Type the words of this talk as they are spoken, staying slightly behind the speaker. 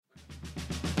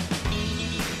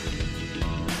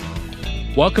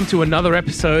Welcome to another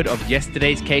episode of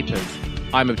Yesterday's Capers.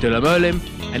 I'm Abdullah Molim,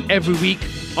 and every week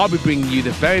I'll be bringing you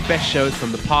the very best shows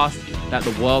from the past that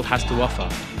the world has to offer.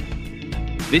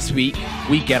 This week,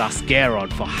 we get our scare on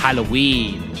for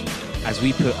Halloween, as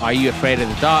we put Are You Afraid of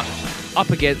the Dark up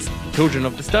against Children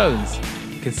of the Stones,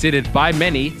 considered by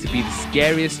many to be the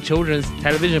scariest children's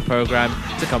television program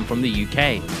to come from the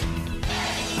UK.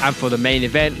 And for the main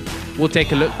event, we'll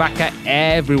take a look back at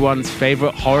everyone's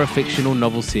favourite horror fictional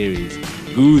novel series,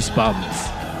 Goosebumps.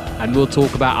 And we'll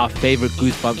talk about our favourite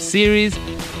Goosebumps series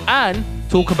and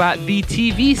talk about the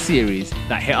TV series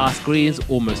that hit our screens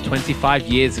almost 25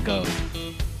 years ago.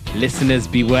 Listeners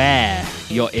beware,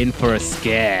 you're in for a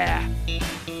scare.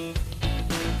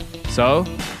 So,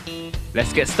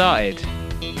 let's get started.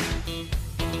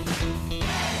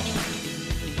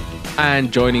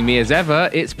 And joining me as ever,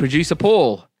 it's producer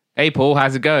Paul. Hey Paul,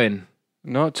 how's it going?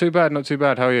 Not too bad.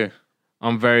 How are you?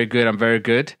 I'm very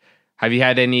good. Have you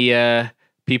had any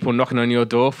people knocking on your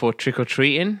door for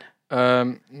trick-or-treating?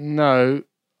 No.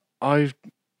 Do you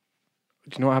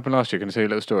know what happened last year? Can I tell you a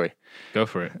little story? Go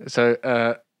for it.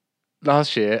 So,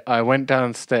 last year, I went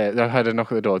downstairs. I heard a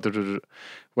knock at the door.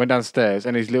 Went downstairs,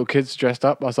 and these little kids dressed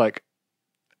up. I was like,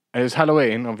 it was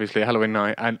Halloween, obviously, Halloween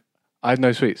night, and I had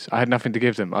no sweets. I had nothing to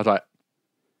give them. I was like,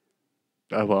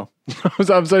 oh, well.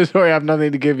 I'm so sorry, I have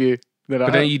nothing to give you.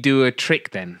 But don't you do a trick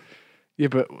then? Yeah,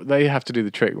 but they have to do the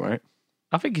trick, right?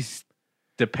 I think it's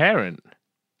the parent.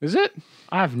 Is it?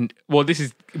 Well, this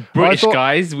is British,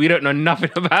 guys. We don't know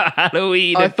nothing about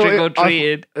Halloween and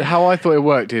trick-or-treating. How I thought it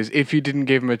worked is if you didn't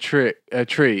give them a treat,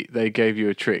 they gave you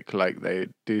a trick, like they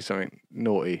do something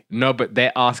naughty. No, but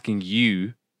they're asking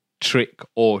you trick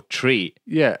or treat.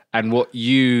 Yeah. And what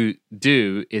you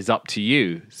do is up to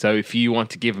you. So if you want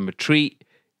to give them a treat,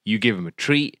 you give them a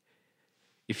treat.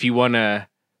 If you want to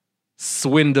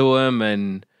swindle them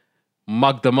and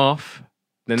mug them off,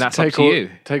 then that's up to you.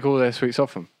 Take all their sweets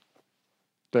off them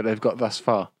that they've got thus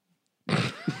far.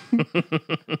 Trick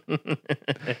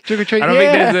or treat.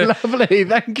 Lovely,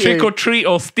 thank you. Trick or treat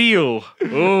or steal.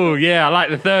 Oh yeah, I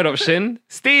like the third option.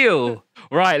 Steal.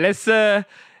 Right, let's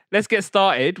get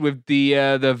started with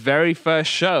the very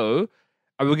first show,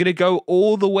 and we're gonna go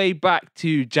all the way back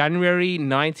to January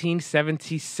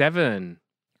 1977.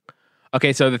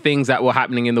 Okay, so the things that were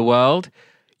happening in the world.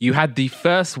 You had the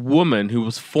first woman who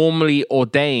was formally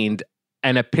ordained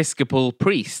an Episcopal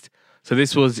priest. So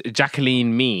this was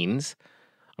Jacqueline Means.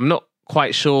 I'm not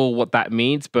quite sure what that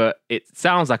means, but it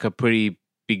sounds like a pretty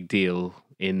big deal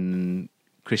in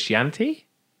Christianity.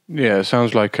 Yeah, it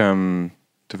sounds like the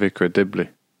Vicar of Dibley.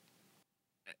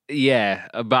 Yeah,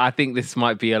 but I think this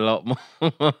might be a lot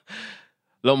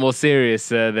more serious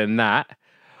than that.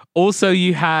 Also,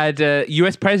 you had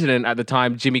US President at the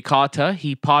time, Jimmy Carter.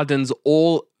 He pardons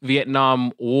all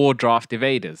Vietnam War draft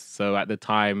evaders. So at the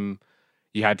time,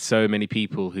 you had so many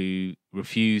people who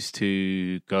refused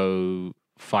to go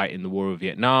fight in the War of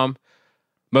Vietnam.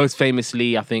 Most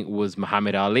famously, I think, was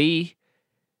Muhammad Ali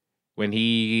when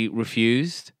he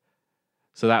refused.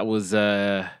 So that was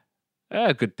a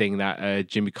good thing that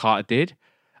Jimmy Carter did.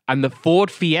 And the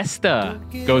Ford Fiesta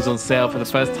goes on sale for the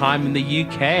first time in the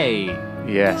UK.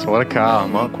 Yes, what a car.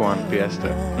 Mark 1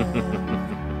 Fiesta.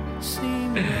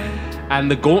 And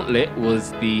The Gauntlet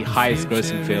was the highest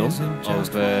grossing film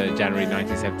of January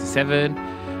 1977.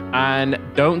 And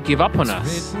Don't Give Up on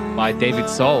Us by David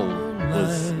Soul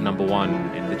was number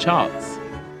 1 in the charts.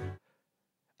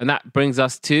 And that brings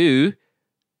us to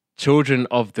Children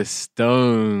of the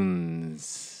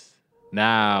Stones.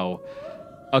 Now,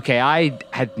 okay, I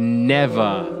had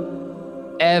never,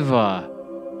 ever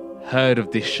heard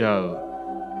of this show.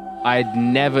 I'd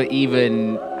never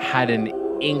even had an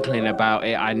inkling about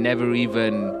it. I never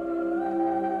even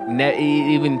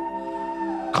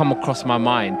come across my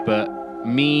mind. But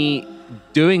me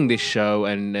doing this show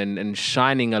and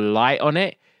shining a light on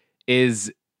it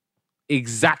is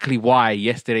exactly why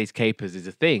Yesterday's Capers is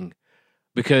a thing.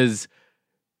 Because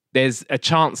there's a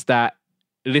chance that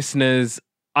listeners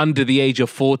under the age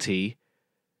of 40,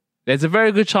 there's a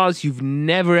very good chance you've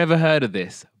never ever heard of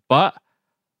this. But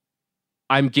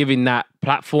I'm giving that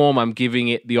platform, I'm giving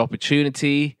it the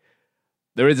opportunity.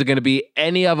 There isn't going to be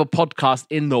any other podcast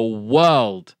in the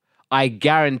world, I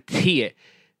guarantee it,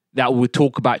 that will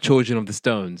talk about Children of the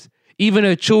Stones. Even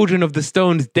a Children of the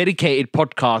Stones dedicated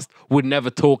podcast would never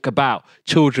talk about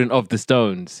Children of the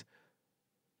Stones.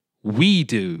 We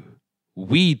do.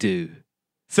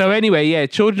 So anyway, yeah,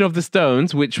 Children of the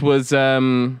Stones, which was, I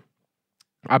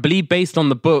believe, based on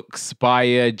the books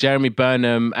by Jeremy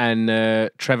Burnham and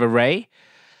Trevor Ray.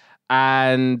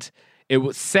 And it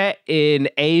was set in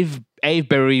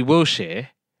Avebury, Wiltshire.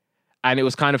 And it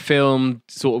was kind of filmed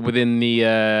sort of within the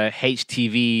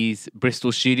HTV's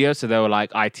Bristol studio. So they were like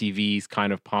ITV's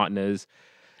kind of partners.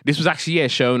 This was actually,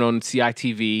 shown on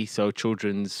CITV, so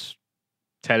children's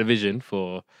television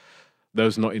for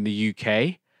those not in the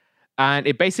UK. And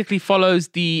it basically follows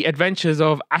the adventures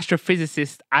of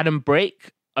astrophysicist Adam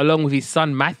Brake along with his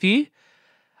son Matthew.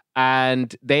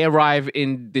 And they arrive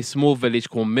in this small village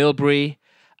called Milbury.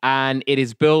 And it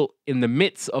is built in the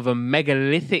midst of a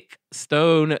megalithic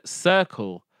stone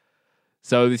circle.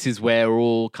 So this is where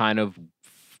all kind of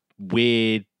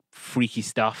weird, freaky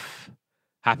stuff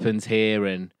happens here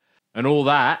and all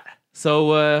that.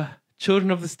 So,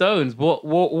 Children of the Stones, what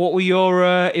were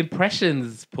your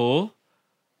impressions, Paul?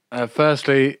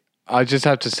 Firstly, I just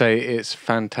have to say it's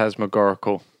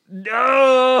phantasmagorical.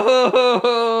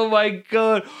 Oh my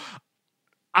God.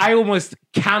 I almost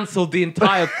cancelled the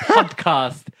entire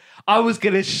podcast. I was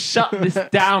going to shut this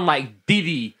down like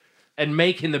Diddy and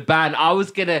Making the Band. I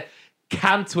was going to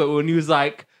cancel it when he was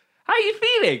like, how are you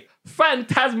feeling?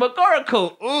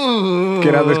 Phantasmagorical. Ooh.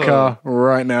 Get out of this car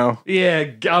right now.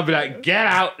 Yeah, I'll be like, get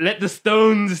out. Let the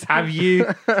Stones have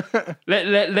you.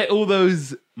 let all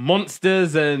those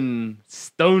monsters and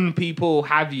stone people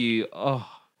have you. Oh.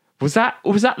 Was that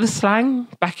the slang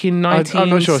back in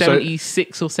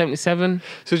 1976 or 77?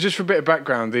 So just for a bit of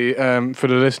background, for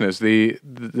the listeners, the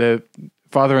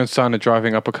father and son are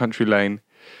driving up a country lane,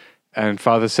 and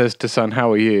father says to son,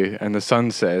 "How are you?" And the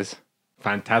son says,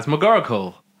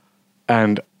 "Phantasmagorical."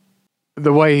 And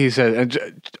the way he said,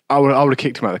 and I would have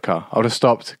kicked him out of the car. I would have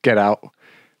stopped. Get out.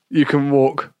 You can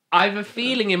walk. I have a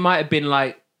feeling it might have been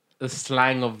like the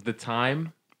slang of the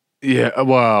time. Yeah,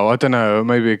 well, I don't know.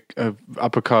 Maybe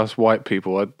upper caste white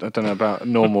people. I don't know about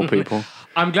normal people.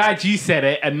 I'm glad you said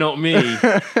it and not me.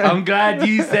 I'm glad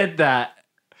you said that.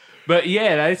 But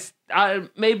yeah,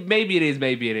 maybe it is.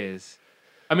 Maybe it is.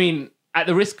 I mean, at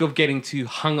the risk of getting too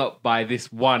hung up by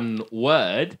this one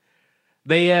word,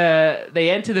 they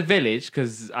enter the village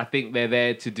because I think they're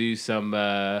there to do some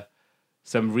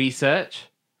research.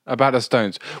 About the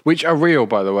Stones, which are real,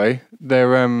 by the way.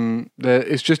 They're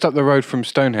it's just up the road from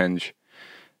Stonehenge,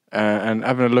 and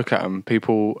having a look at them,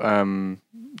 people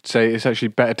say it's actually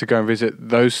better to go and visit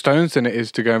those stones than it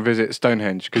is to go and visit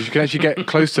Stonehenge because you can actually get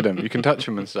close to them. You can touch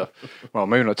them and stuff. Well,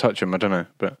 maybe not touch them. I don't know,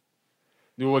 but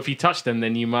well, if you touch them,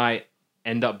 then you might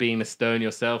end up being a stone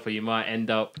yourself, or you might end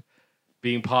up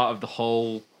being part of the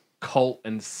whole cult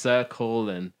and circle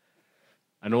and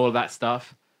all of that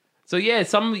stuff. So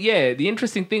the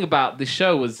interesting thing about this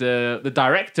show was the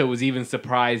director was even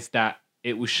surprised that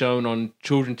it was shown on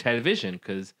children's television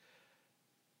because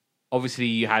obviously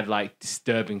you had like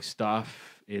disturbing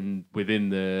stuff within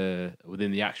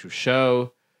the actual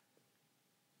show.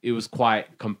 It was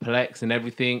quite complex and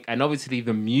everything, and obviously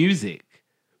the music,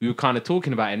 we were kind of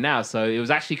talking about it now. So it was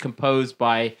actually composed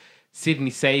by Sidney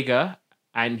Sager,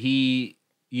 and he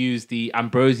used the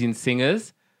Ambrosian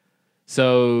Singers.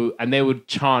 So, and they would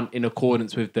chant in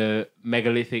accordance with the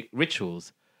megalithic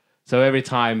rituals. So every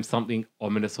time something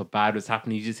ominous or bad was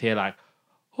happening, you just hear like,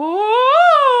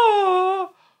 oh,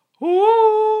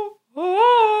 oh,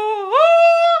 oh,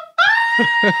 oh.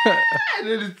 And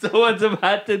then someone's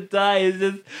about to die. It's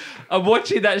just, I'm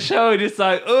watching that show and it's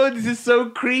like, oh, this is so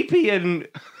creepy and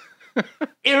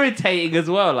irritating as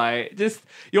well. Like, just,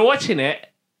 you're watching it.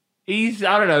 He's,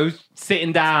 I don't know,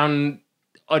 sitting down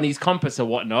on his compass or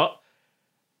whatnot.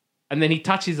 And then he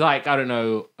touches like, I don't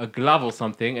know, a glove or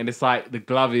something. And it's like the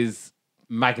glove is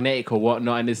magnetic or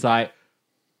whatnot. And it's like,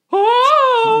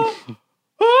 oh,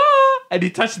 oh. And he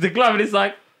touches the glove and it's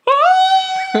like,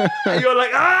 oh. And you're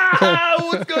like,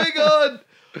 what's going on?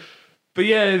 But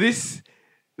yeah, this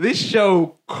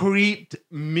show creeped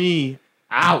me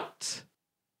out.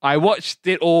 I watched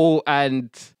it all and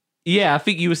yeah, I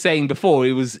think you were saying before,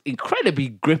 it was incredibly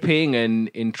gripping and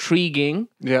intriguing.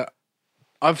 Yeah.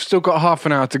 I've still got half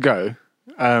an hour to go,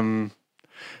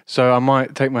 so I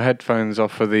might take my headphones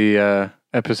off for the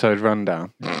episode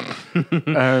rundown. I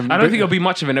don't think it'll be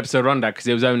much of an episode rundown because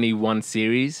it was only one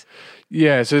series.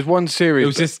 Yeah, so there's one series, it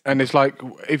was just, and it's like,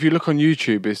 if you look on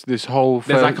YouTube, it's this whole...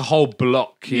 There's like a whole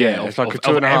block, it's like a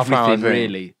 2.5 hour thing.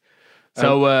 Really.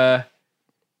 So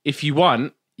if you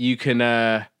want, you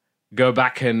can go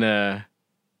back and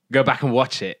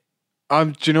watch it.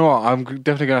 Do you know what? I'm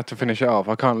definitely going to have to finish it off.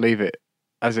 I can't leave it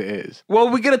as it is. Well,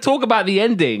 we're going to talk about the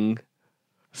ending.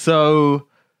 So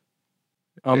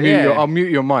I'll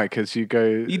mute your mic as you go.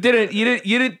 You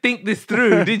didn't think this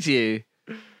through, did you?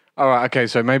 All right, okay,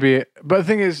 so maybe but the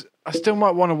thing is I still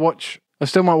might want to watch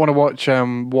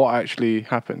what actually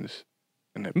happens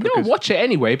in it. No, watch it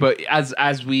anyway, but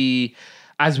as we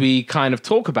kind of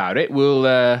talk about it,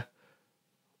 we'll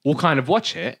kind of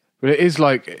watch it. But it is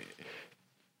like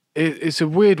it's a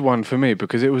weird one for me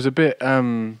because it was a bit.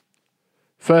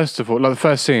 First of all, like the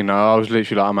first scene, I was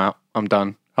literally like, I'm out, I'm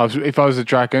done. If I was a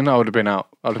dragon, I would have been out.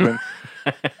 I'd have been,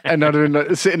 and I'd have been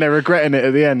like, sitting there regretting it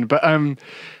at the end.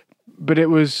 But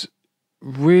it was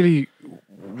really,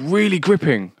 really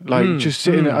gripping. Like just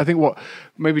sitting there. I think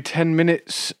maybe 10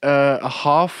 minutes, a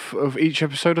half of each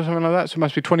episode or something like that. So it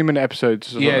must be 20-minute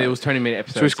episodes. Yeah, it was 20-minute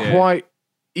episodes. So it's quite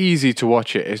easy to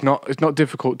watch it. It's not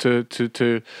difficult to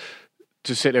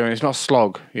sit there, and it's not a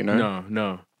slog, you know.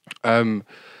 No.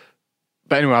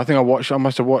 But anyway, I think I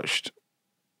must have watched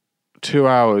 2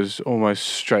 hours almost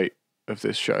straight of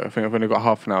this show. I think I've only got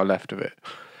half an hour left of it.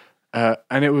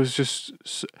 And it was just,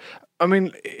 I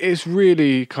mean, it's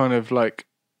really kind of like,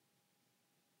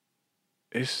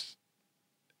 I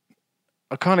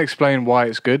can't explain why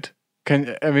it's good.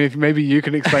 If maybe you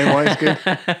can explain why it's good?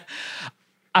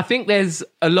 I think there's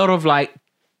a lot of like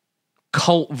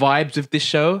cult vibes of this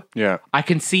show. Yeah. I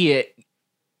can see it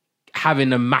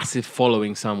having a massive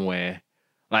following somewhere.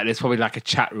 Like there's probably like a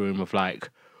chat room of like,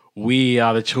 we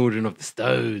are the children of the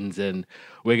Stones and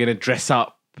we're going to dress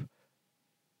up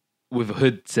with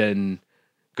hoods and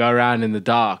go around in the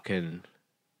dark, and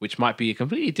which might be a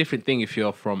completely different thing if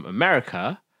you're from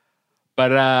America.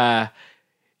 But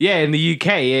yeah, in the UK,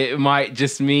 it might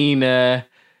just mean that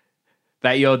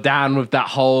you're down with that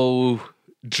whole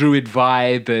druid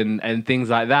vibe and things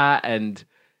like that, and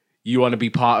you want to be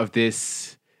part of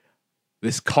this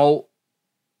cult.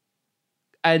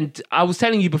 And I was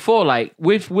telling you before, like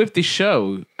with this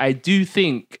show, I do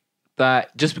think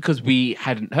that just because we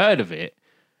hadn't heard of it,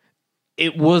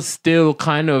 it was still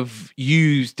kind of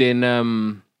used in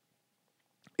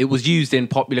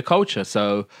popular culture.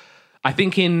 So I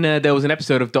think there was an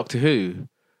episode of Doctor Who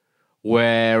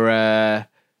where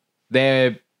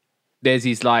there's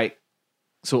these like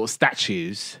sort of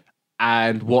statues,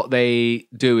 and what they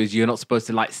do is you're not supposed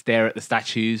to like stare at the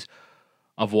statues.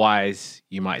 Otherwise,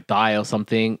 you might die or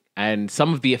something. And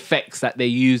some of the effects that they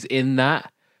use in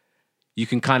that, you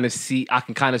can kind of see. I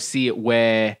can kind of see it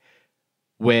where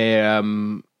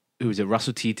who was it,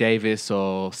 Russell T Davies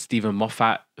or Stephen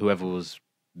Moffat, whoever was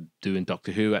doing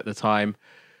Doctor Who at the time,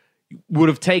 would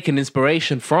have taken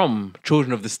inspiration from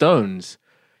Children of the Stones.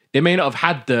 They may not have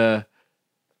had the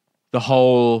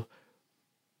whole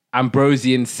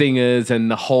Ambrosian singers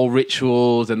and the whole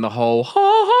rituals and the whole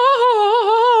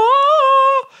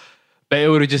but it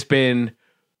would have just been,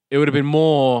 it would have been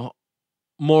more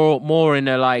in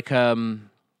a like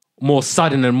more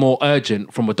sudden and more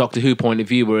urgent from a Doctor Who point of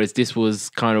view, whereas this was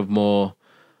kind of more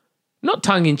not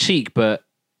tongue in cheek, but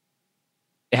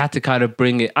it had to kind of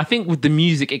bring it. I think with the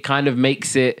music, it kind of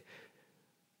makes it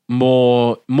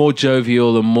more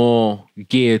jovial and more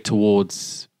geared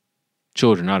towards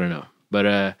children. I don't know,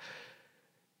 but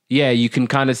yeah, you can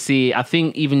kind of see, I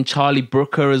think even Charlie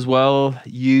Brooker as well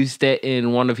used it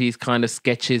in one of his kind of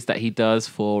sketches that he does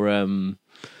for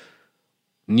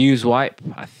Newswipe.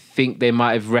 I think they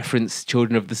might have referenced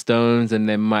Children of the Stones and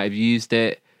they might have used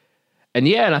it. And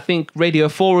yeah, and I think Radio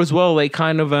 4 as well, they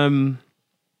kind of,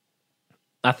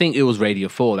 I think it was Radio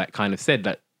 4 that kind of said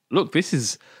that, look, this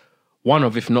is one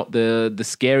of, if not the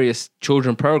scariest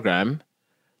children program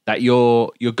that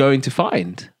you're going to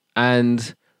find.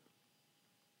 And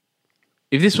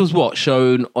if this was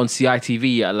shown on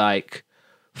CITV at like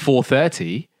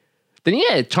 4:30, then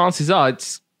yeah, chances are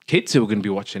it's kids who are going to be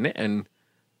watching it and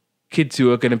kids who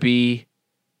are going to be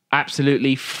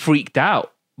absolutely freaked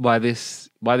out by this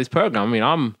program. I mean,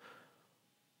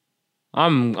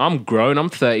 I'm grown. I'm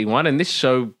 31, and this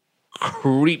show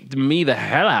creeped me the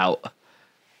hell out.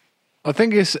 I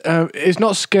think it's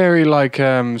not scary like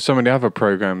some of the other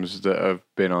programs that have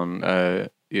been on.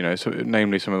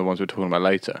 Namely some of the ones we're talking about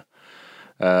later.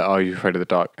 Are You Afraid of the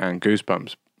Dark and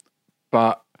Goosebumps,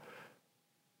 but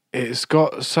it's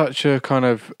got such a kind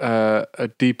of a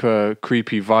deeper,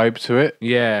 creepy vibe to it.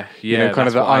 Yeah. Kind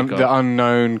of the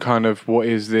unknown, kind of what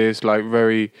is this, like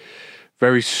very,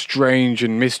 very strange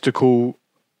and mystical,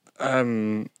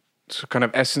 kind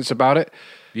of essence about it.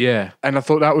 Yeah, and I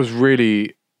thought that was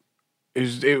really,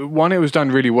 it was done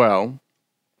really well,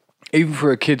 even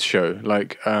for a kids show.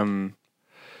 Like,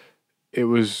 it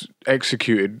was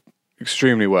executed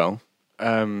extremely well.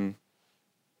 The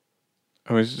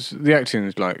acting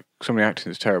is like, some of the acting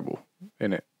is terrible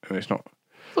in it. I mean, it's not.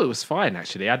 I thought it was fine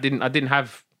actually. I didn't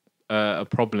have a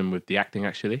problem with the acting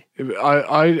actually.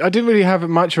 I didn't really have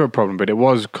much of a problem, but it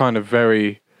was kind of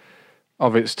very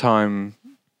of its time,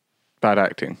 bad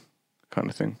acting kind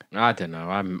of thing. I don't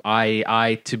know.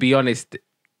 I to be honest,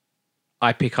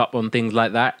 I pick up on things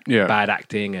like that. Yeah. Bad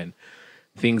acting and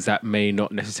things that may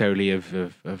not necessarily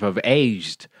have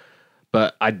aged.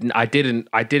 but I didn't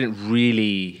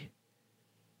really.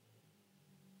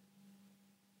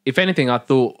 If anything, I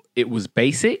thought it was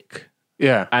basic,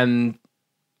 Yeah. and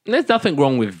there's nothing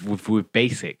wrong with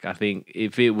basic. I think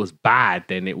if it was bad,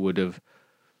 then it would have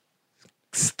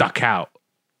stuck out,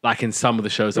 like in some of the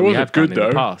shows that we have done in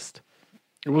the past.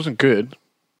 It wasn't good.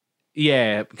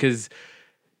 Yeah, because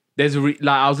there's like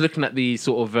I was looking at the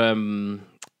sort of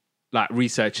like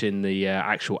researching the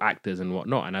actual actors and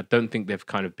whatnot, and I don't think they've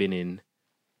kind of been in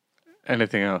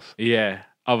anything else. Yeah,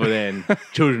 other than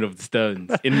Children of the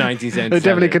Stones in 1977. They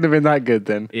definitely couldn't have been that good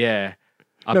then. Yeah.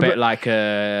 I bet like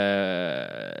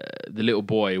the little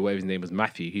boy, whatever his name was,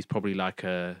 Matthew, he's probably like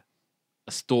a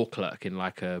store clerk in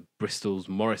like a Bristol's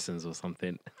Morrison's or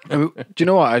something. Do you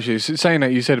know what, actually, saying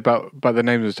that you said about the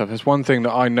names and stuff, there's one thing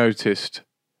that I noticed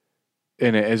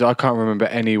in it is I can't remember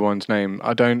anyone's name.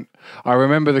 I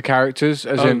remember the characters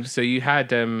as in... So you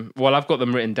had, well, I've got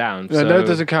them written down. No, that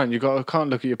doesn't count. I can't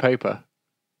look at your paper.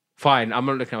 Fine, I'm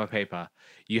not looking at my paper.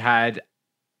 You had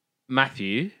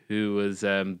Matthew, who was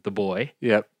the boy.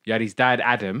 Yep. You had his dad,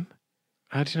 Adam.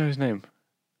 How do you know his name?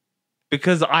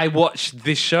 Because I watched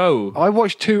this show. I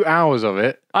watched 2 hours of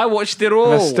it. I watched it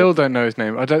all. And I still don't know his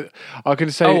name. I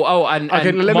can say... and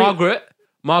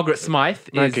Margaret Smythe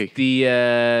Maggie.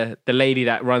 Is the lady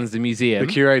that runs the museum.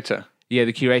 The curator. Yeah,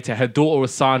 the curator. Her daughter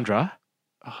was Sandra.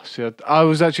 Oh, see, I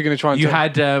was actually going to try and... You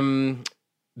had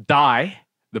Di,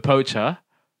 the poacher.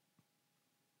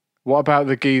 What about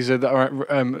the geezer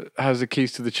that has the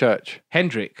keys to the church?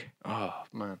 Hendrik. Oh,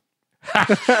 man.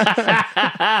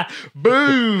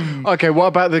 Boom. Okay, what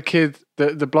about the kid,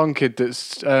 the blonde kid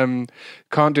that's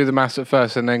can't do the maths at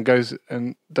first and then goes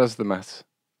and does the maths?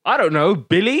 I don't know,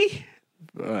 Billy.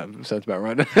 Sounds about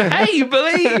right. Hey,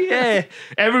 Billy. Yeah,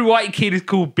 every white kid is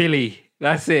called Billy.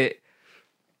 That's it.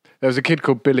 There was a kid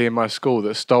called Billy in my school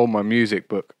that stole my music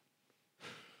book.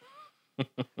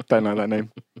 Don't know that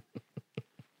name.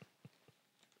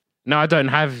 No, I don't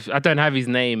have his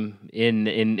name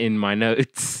in my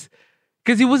notes.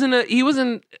 Because he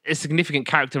wasn't a significant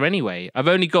character anyway. I've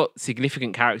only got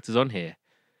significant characters on here.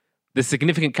 The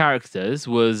significant characters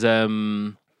was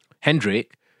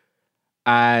Hendrik,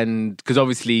 and because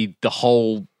obviously the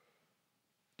whole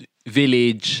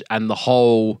village and the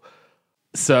whole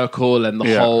circle and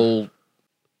the whole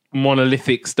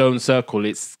monolithic stone circle,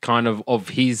 it's kind of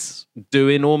his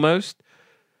doing almost.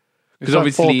 Because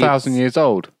obviously 4,000 years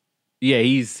old. Yeah,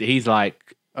 he's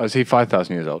like... Oh, is he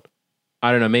 5,000 years old? I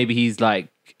don't know, maybe he's like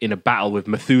in a battle with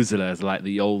Methuselah as like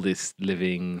the oldest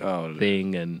living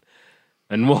thing and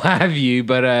what have you.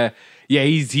 But yeah,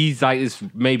 he's like this,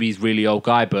 maybe he's really old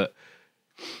guy, but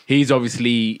he's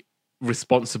obviously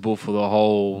responsible for the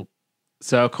whole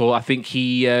circle. I think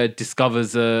he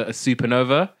discovers a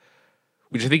supernova,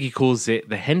 which I think he calls it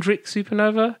the Hendrik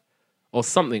supernova or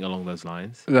something along those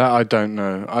lines. That I don't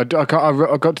know. I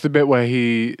got to the bit where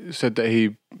he said that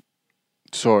he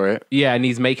saw it. Yeah, and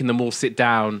he's making them all sit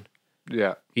down.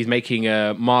 Yeah. He's making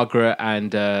Margaret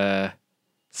and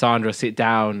Sandra sit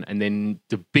down, and then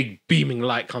the big beaming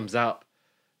light comes out,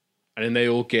 and then they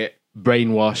all get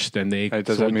brainwashed, and they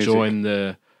sort of join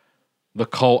the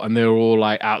cult, and they're all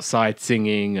like outside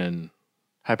singing and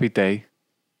Happy Day.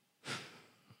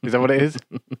 Is that what it is?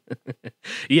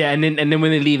 Yeah, and then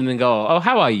when they leave, and then go, "Oh,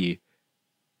 how are you?"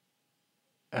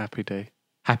 Happy Day.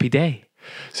 Happy Day.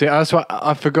 See, that's what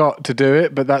I forgot to do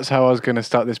it, but that's how I was going to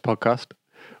start this podcast.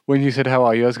 When you said "How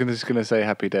are you?" I was just going to say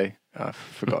 "Happy Day." I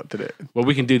forgot to do it. Well,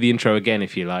 we can do the intro again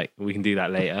if you like. We can do that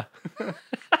later.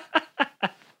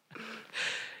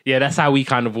 Yeah, that's how we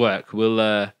kind of work.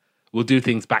 We'll do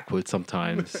things backwards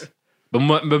sometimes, but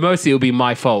mostly it'll be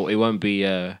my fault. It won't be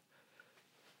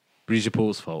Bridget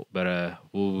Paul's fault. But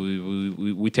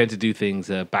we tend to do things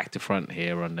back to front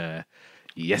here on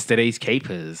Yesterday's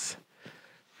Capers.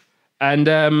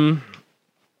 And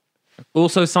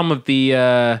also some of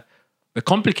the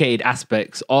complicated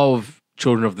aspects of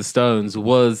Children of the Stones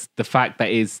was the fact that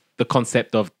is the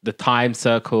concept of the time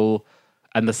circle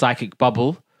and the psychic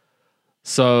bubble.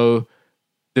 So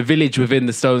the village within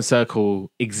the stone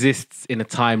circle exists in a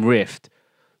time rift.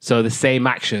 So the same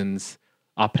actions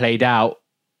are played out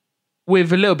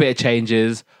with a little bit of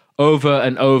changes over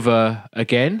and over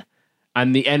again.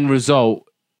 And the end result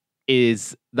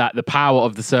is that the power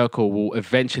of the circle will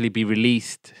eventually be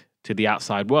released to the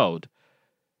outside world.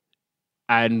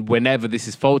 And whenever this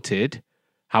is faulted,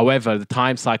 however, the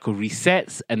time cycle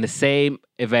resets and the same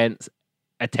events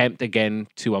attempt again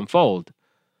to unfold.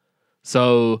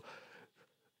 So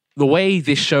the way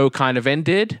this show kind of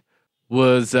ended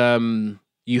was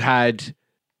you had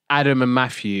Adam and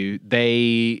Matthew.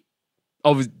 They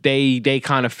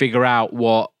kind of figure out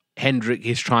what Hendrik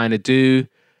is trying to do.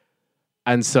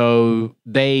 And so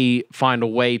they find a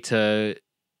way to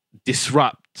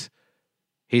disrupt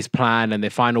his plan, and they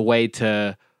find a way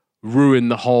to ruin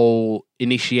the whole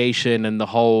initiation and the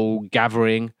whole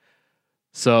gathering.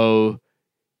 So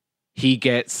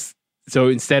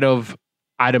instead of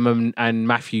Adam and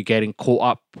Matthew getting caught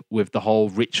up with the whole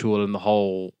ritual and the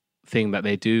whole thing that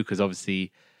they do, because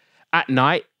obviously at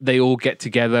night they all get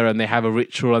together and they have a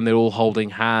ritual and they're all holding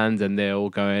hands and they're all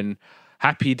going,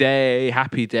 happy day,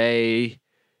 happy day.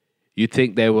 You'd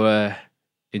think they were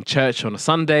in church on a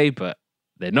Sunday, but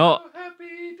they're not. Oh,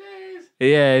 happy days.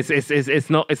 Yeah, it's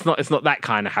not that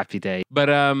kind of happy day. But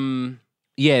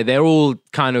yeah, they're all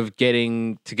kind of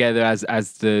getting together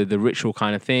as the ritual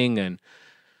kind of thing, and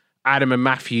Adam and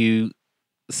Matthew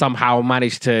somehow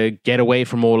managed to get away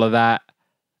from all of that,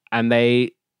 and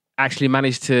they actually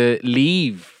managed to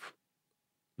leave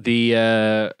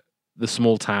the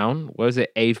small town. What was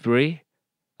it? Avebury,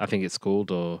 I think it's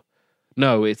called, or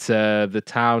no, it's the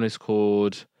town is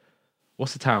called.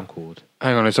 What's the town called?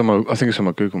 Hang on, I think it's on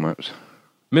my Google Maps.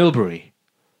 Milbury,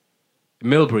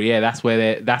 yeah, that's where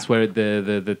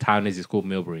the town is. It's called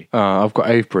Milbury. I've got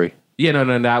Avebury. Yeah,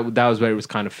 no, that was where it was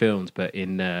kind of filmed, but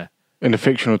in the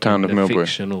fictional town of Milbury.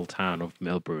 Fictional town of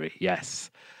Milbury,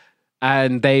 yes.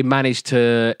 And they managed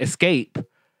to escape.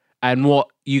 And what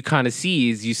you kind of see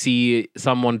is you see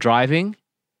someone driving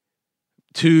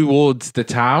towards the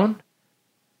town,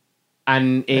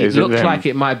 and it looks like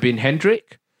it might have been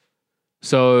Hendrik.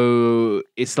 So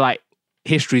it's like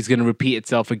history's going to repeat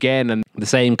itself again, and the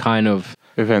same kind of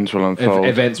events will unfold.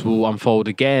 Events will unfold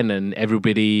again, and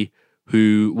everybody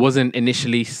who wasn't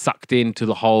initially sucked into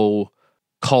the whole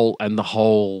cult and the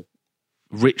whole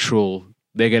ritual,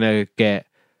 they're gonna get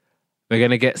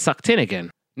sucked in again.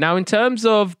 Now, in terms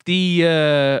of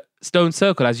the Stone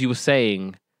Circle, as you were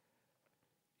saying,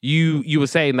 you were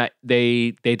saying that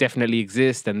they definitely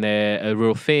exist and they're a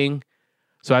real thing.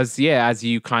 So as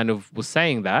you kind of was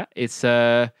saying that,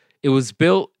 it was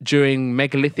built during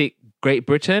megalithic Great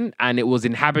Britain, and it was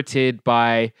inhabited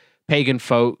by pagan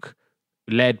folk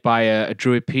led by a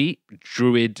druid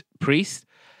priest.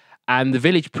 And the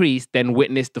village priest then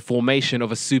witnessed the formation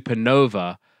of a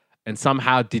supernova and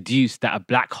somehow deduced that a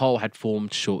black hole had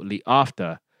formed shortly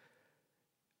after.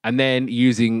 And then,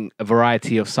 using a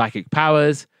variety of psychic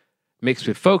powers mixed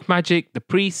with folk magic, the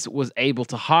priest was able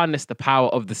to harness the power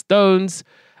of the stones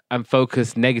and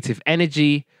focus negative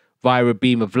energy via a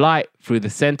beam of light through the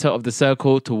center of the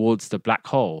circle towards the black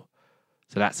hole.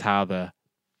 So that's how the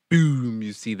boom,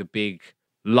 you see the big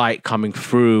light coming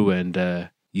through, and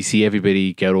you see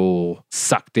everybody get all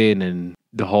sucked in, and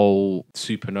the whole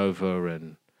supernova,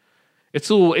 and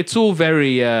it's all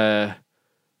very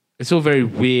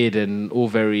weird and all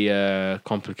very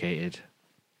complicated.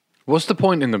 What's the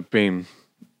point in the beam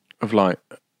of light?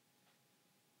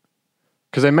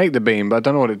 Because they make the beam, but I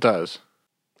don't know what it does.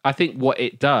 I think what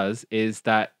it does is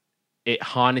that it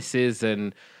harnesses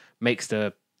and makes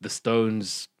the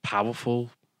stones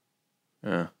powerful.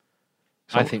 Yeah.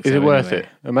 So I think is so, it worth anyway.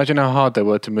 it? Imagine how hard they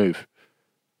were to move.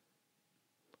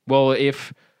 Well,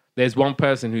 if there's one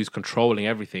person who's controlling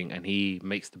everything and he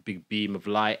makes the big beam of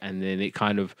light, and then it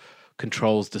kind of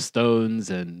controls the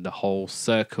stones and the whole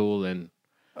circle. And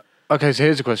okay, so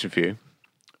here's a question for you.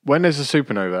 When there's a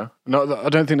supernova, I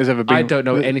don't think there's ever been... I don't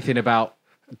know anything about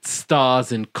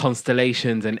stars and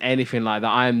constellations and anything like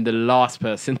that. I'm the last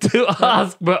person to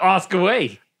ask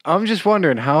away. I'm just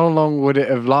wondering, how long would it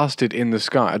have lasted in the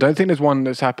sky? I don't think there's one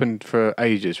that's happened for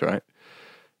ages, right?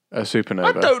 A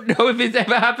supernova. I don't know if it's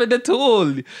ever happened at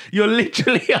all. You're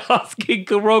literally asking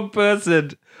the wrong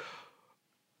person.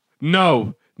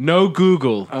 No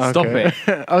Google. Okay. Stop it.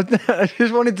 I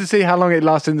just wanted to see how long it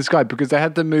lasted in the sky, because they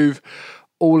had to move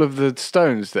all of the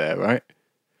stones there, right?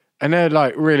 And they're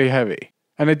like really heavy.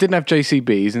 And they didn't have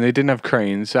JCBs and they didn't have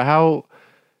cranes.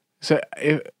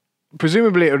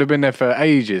 Presumably it would have been there for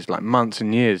ages, like months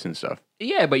and years and stuff.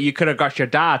 Yeah, but you could have got your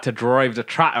dad to drive the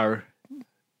tractor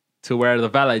to where the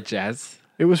village is.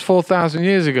 It was 4,000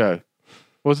 years ago,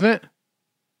 wasn't it?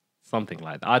 Something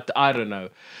like that. I don't know.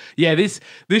 Yeah, this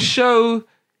show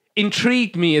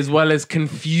intrigued me as well as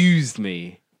confused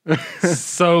me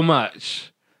so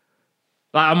much.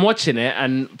 Like, I'm watching it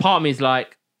and part of me is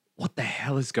like, what the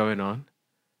hell is going on?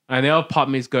 And the other part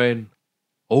of me is going,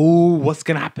 oh, what's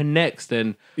going to happen next?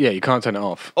 And yeah, you can't turn it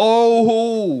off.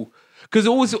 Oh, because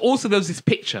also there was this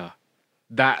picture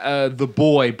that the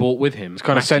boy brought with him. It's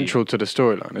kind of central to the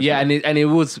storyline, isn't it? And it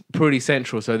was pretty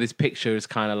central. So this picture is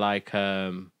kind of like,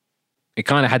 it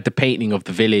kind of had the painting of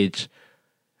the village,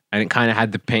 and it kind of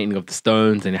had the painting of the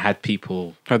stones, and it had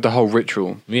people. Had the whole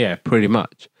ritual. Yeah, pretty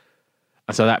much.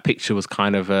 And so that picture was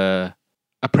kind of a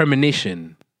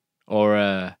premonition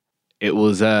or it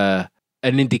was an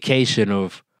indication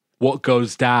of what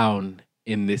goes down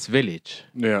in this village.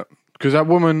 Yeah. Because that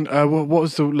woman, what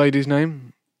was the lady's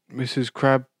name? Mrs.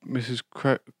 Crab,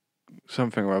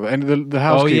 something or other. And the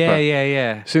housekeeper. Oh,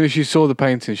 yeah. As soon as she saw the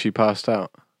painting, she passed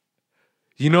out.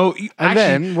 You know, and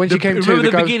then when she came to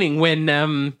remember the beginning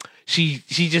when she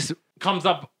just comes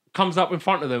up in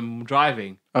front of them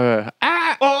driving. Oh,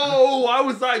 I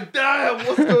was like, damn,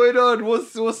 what's going on?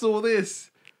 What's all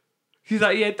this? She's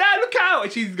like, yeah, Dad, look out!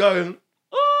 And she's going,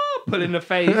 oh, pulling her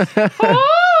face.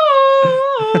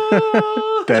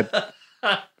 Oh. Dead.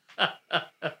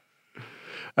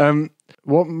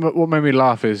 What made me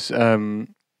laugh is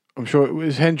I'm sure it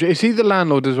was Hendrik. Is he the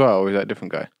landlord as well, or is that a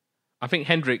different guy? I think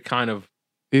Hendrik kind of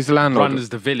he's the landlord. Runs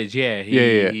the village. Yeah,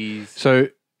 He's... So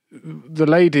the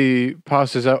lady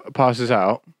passes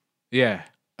out. Yeah,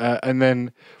 and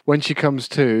then when she comes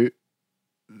to,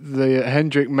 the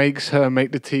Hendrik makes her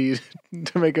make the tea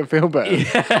to make her feel better.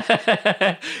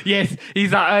 Yeah. Yes,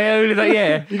 he's like,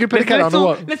 yeah. You can put a kettle on the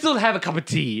wall. Let's all have a cup of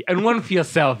tea and one for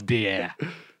yourself, dear.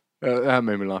 That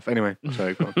made me laugh. Anyway,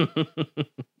 sorry, go on.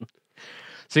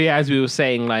 So yeah, as we were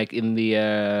saying, like in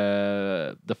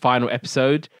the final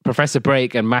episode, Professor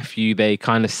Brake and Matthew, they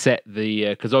kind of set the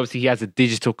because obviously he has a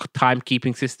digital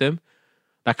timekeeping system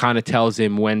that kind of tells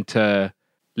him when to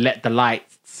let the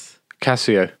lights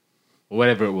Casio.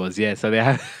 Whatever it was, yeah. So they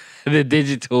have the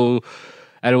digital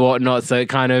and whatnot. So it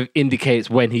kind of indicates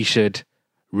when he should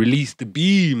release the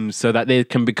beams so that they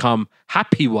can become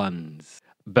happy ones.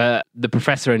 But the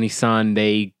professor and his son,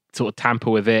 they sort of tamper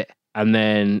with it. And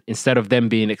then instead of them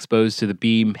being exposed to the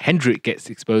beam, Hendrik gets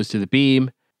exposed to the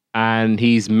beam. And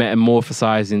he's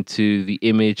metamorphosized into the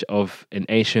image of an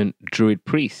ancient druid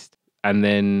priest. And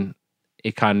then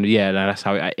it kind of, that's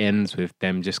how it ends with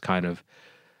them just kind of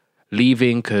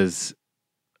leaving because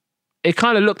it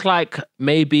kind of looked like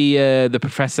maybe the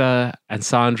professor and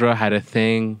Sandra had a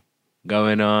thing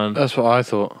going on. That's what I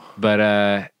thought.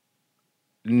 But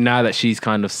now that she's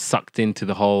kind of sucked into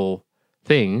the whole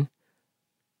thing,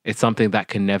 it's something that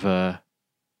can never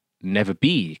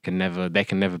be. There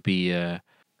can never be an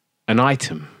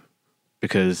item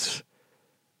because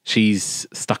she's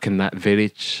stuck in that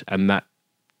village and that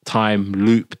time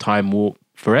warp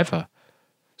forever.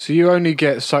 So you only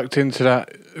get sucked into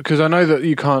that because I know that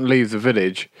you can't leave the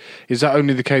village. Is that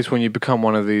only the case when you become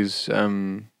one of these?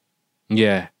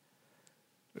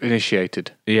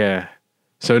 Initiated. Yeah.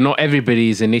 So not everybody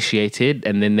is initiated,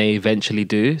 and then they eventually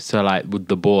do. So like with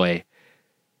the boy,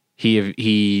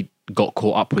 he got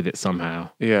caught up with it somehow.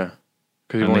 Yeah,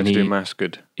 because he wanted to do mass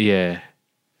good. Yeah,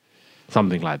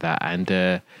 something like that.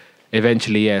 And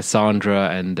eventually, Sandra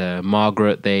and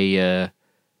Margaret, they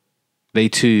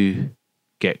too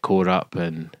get caught up,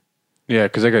 and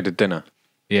because they go to dinner.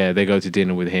 Yeah, they go to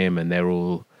dinner with him, and they're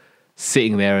all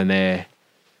sitting there, and they're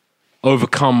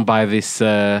overcome by this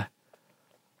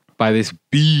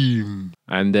beam.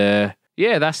 And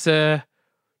that's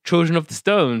Children of the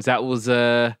Stones. That was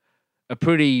a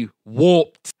pretty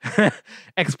warped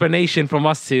explanation from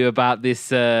us two about this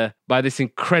by this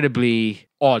incredibly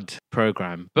odd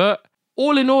program. But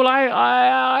all in all,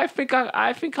 I think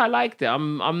I liked it. I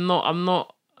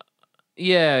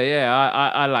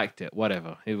liked it.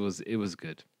 Whatever. It was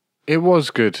good. It was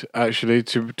good, actually,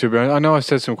 to be honest. I know I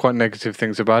said some quite negative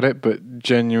things about it, but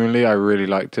genuinely, I really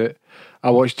liked it. I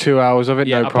watched 2 hours of it,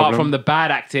 no problem. Apart from the bad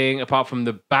acting, apart from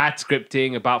the bad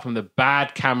scripting, apart from the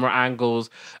bad camera angles,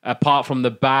 apart from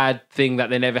the bad thing that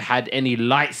they never had any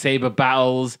lightsaber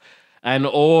battles and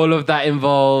all of that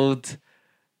involved.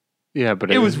 Yeah, but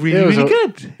it was really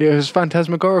good. It was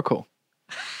phantasmagorical.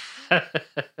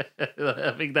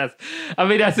 I think that's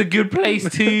a good place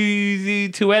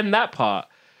to end that part.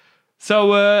 So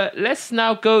let's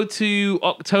now go to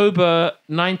October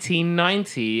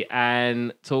 1990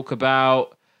 and talk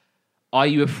about Are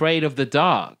You Afraid of the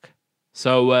Dark?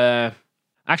 So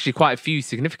actually quite a few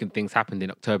significant things happened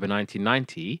in October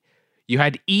 1990. You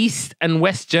had East and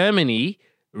West Germany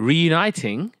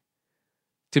reuniting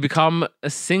to become a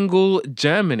single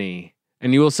Germany.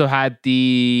 And you also had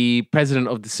the president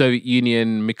of the Soviet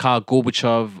Union, Mikhail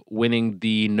Gorbachev, winning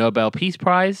the Nobel Peace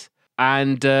Prize.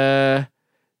 And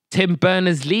Tim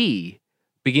Berners-Lee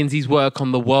begins his work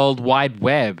on the World Wide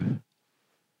Web.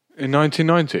 In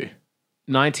 1990?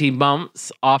 19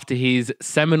 months after his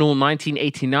seminal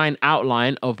 1989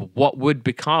 outline of what would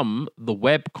become the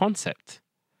web concept.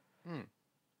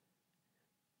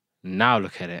 Now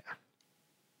look at it.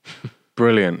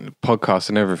 Brilliant. Podcast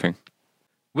and everything.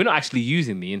 We're not actually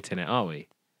using the internet, are we?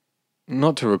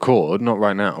 Not to record, not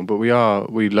right now, but we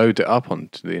load it up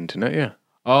onto the internet, yeah.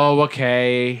 Oh,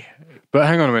 okay. But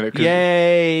hang on a minute.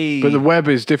 Yay! But the web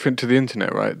is different to the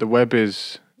internet, right? The web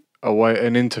is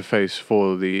an interface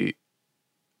for the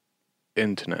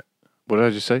internet. What did I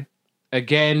just say?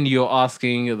 Again, you're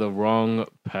asking the wrong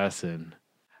person.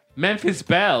 Memphis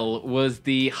Belle was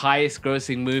the highest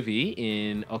grossing movie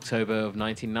in October of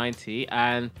 1990,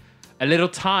 and A Little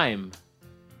Time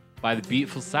by The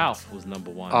Beautiful South was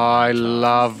number one. I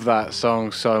love that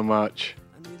song so much.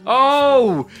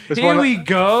 Oh, It's here one we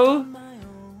go.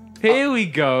 Here we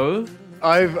go.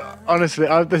 I've honestly,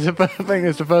 this is the first thing.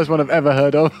 It's the first one I've ever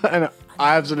heard of, and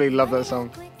I absolutely love that song.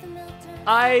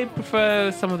 I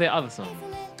prefer some of their other songs.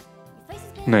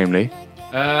 Namely,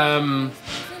 oh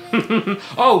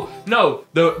no,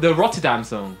 the Rotterdam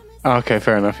song, okay,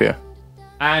 fair enough, yeah.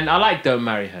 and I like Don't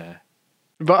Marry Her.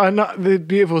 But I know the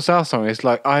Beautiful South song. It's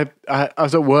like I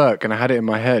was at work and I had it in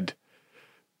my head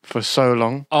for so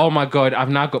long. Oh my god, I've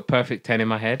now got Perfect 10 in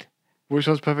my head. Which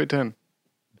one's Perfect 10?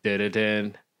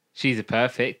 Da-da-dun. She's a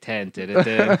perfect 10.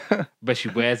 Da-da-dun. But she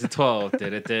wears a 12.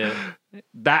 Da-da-dun.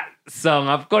 That song,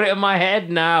 I've got it in my head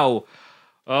now.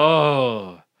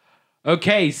 Oh.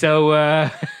 Okay, so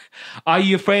Are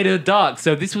You Afraid of the Dark?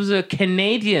 So this was a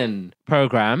Canadian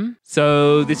program.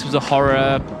 So this was a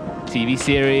horror TV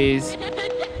series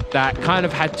that kind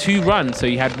of had two runs. So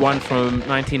you had one from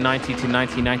 1990 to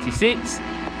 1996,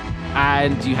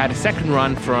 and you had a second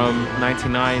run from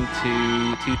 99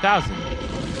 to 2000.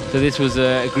 So this was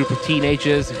a group of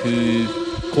teenagers who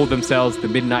called themselves the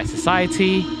Midnight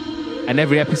Society, and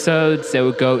every episode they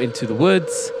would go into the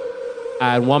woods,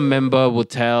 and one member would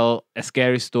tell a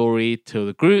scary story to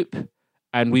the group,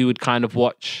 and we would kind of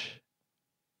watch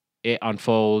it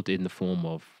unfold in the form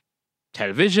of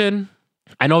television.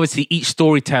 And obviously each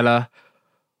storyteller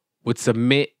would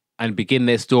submit and begin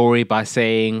their story by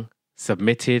saying,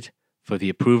 submitted for the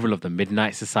approval of the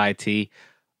Midnight Society.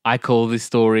 I call this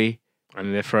story,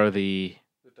 and they throw the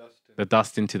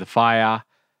dust into the fire.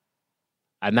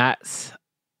 And that's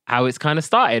how it's kind of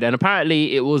started. And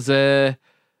apparently it was a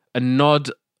nod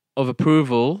of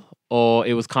approval, or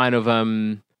it was kind of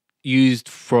used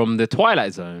from the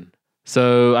Twilight Zone.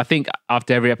 So I think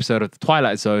after every episode of the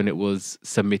Twilight Zone, it was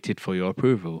submitted for your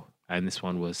approval. And this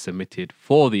one was submitted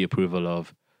for the approval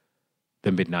of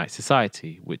the Midnight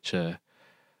Society, which I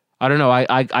don't know.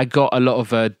 I got a lot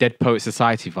of Dead Poet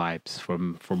Society vibes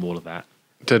from all of that.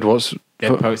 Dead what's?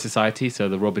 Dead Poet Society, so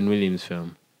the Robin Williams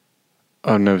film.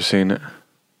 I've never seen it.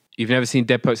 You've never seen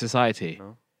Dead Poet Society?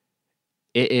 No.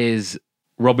 It is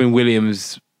Robin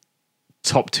Williams'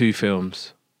 top 2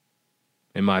 films,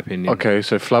 in my opinion. Okay,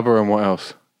 so Flubber and what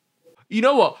else? You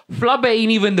know what? Flubber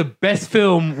ain't even the best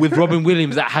film with Robin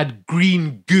Williams that had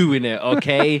green goo in it,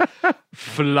 okay?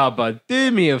 Flubber,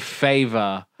 do me a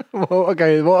favor. Well,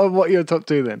 okay, what are your top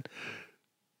 2 then?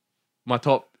 My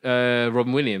top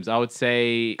Robin Williams, I would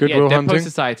say Good Will Dead Hunting? Poet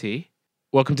Society,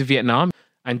 Welcome to Vietnam,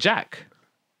 and Jack.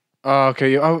 Oh,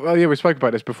 okay. Oh, yeah, we spoke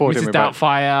about this before, didn't Mrs. we? About-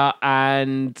 Doubtfire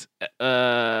and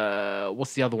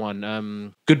what's the other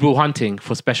one? Good Will Hunting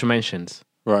for special mentions.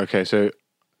 Right, okay, so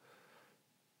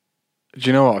do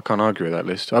you know what? I can't argue with that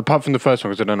list. Apart from the first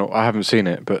one, because I don't know, I haven't seen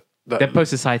it, but Dead Poet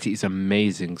Society is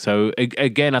amazing. So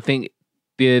again, I think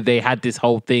they had this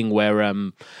whole thing where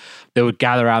they would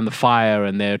gather around the fire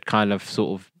and they'd kind of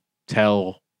sort of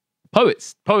tell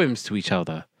poems to each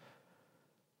other.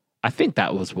 I think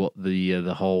that was what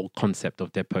the whole concept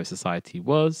of Dead Poet Society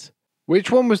was. Which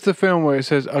one was the film where it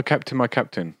says, "Oh, Captain, my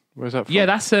Captain"? Where's that from? Yeah,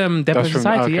 that's Dead Poet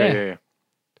Society. Okay, yeah.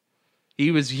 He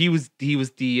was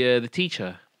the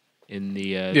teacher in the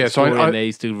Yeah, so story, I- and they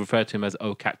used to refer to him as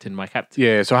 "Oh, Captain, my Captain."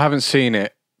 Yeah, so I haven't seen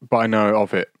it, but I know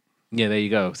of it. Yeah, there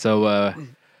you go. So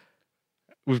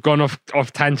we've gone off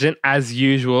tangent as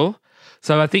usual.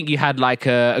 So I think you had like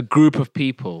a group of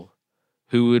people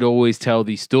who would always tell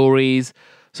these stories.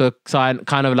 So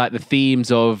kind of like the themes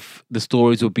of the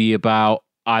stories would be about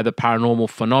either paranormal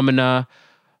phenomena,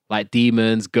 like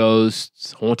demons,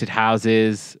 ghosts, haunted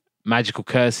houses, magical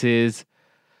curses.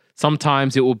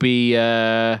 Sometimes it will be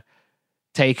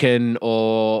taken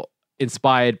or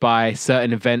inspired by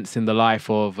certain events in the life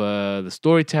of the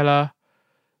storyteller.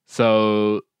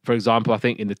 So, for example, I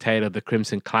think in the Tale of the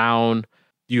Crimson Clown,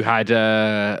 you had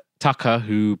Tucker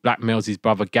who blackmails his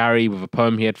brother Gary with a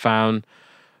poem he had found.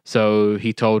 So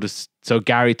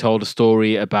Gary told a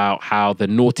story about how the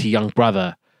naughty young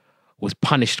brother was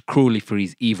punished cruelly for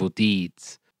his evil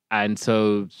deeds. And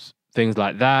so things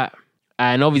like that.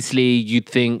 And obviously you'd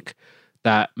think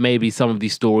that maybe some of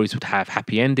these stories would have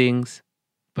happy endings,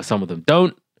 but some of them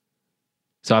don't.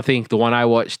 So I think the one I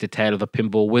watched, The Tale of the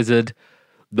Pinball Wizard,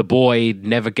 the boy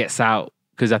never gets out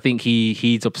because I think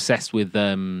he's obsessed with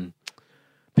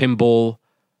pinball,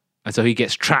 And so he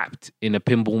gets trapped in a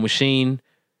pinball machine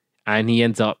and he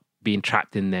ends up being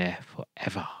trapped in there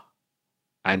forever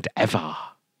and ever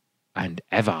and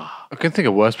ever. I can think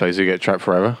of worse places to get trapped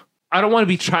forever. I don't want to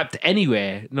be trapped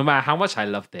anywhere, no matter how much I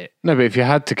loved it. No, but if you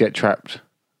had to get trapped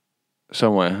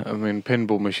somewhere, I mean,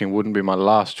 pinball machine wouldn't be my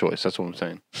last choice. That's what I'm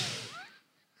saying.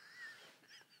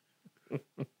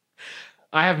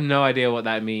 I have no idea what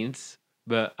that means,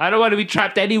 but I don't want to be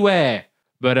trapped anywhere.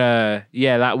 But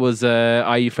yeah, that was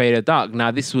Are You Afraid of the Dark?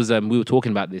 Now, this was, we were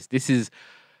talking about this. This is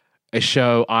a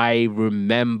show I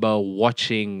remember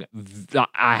watching.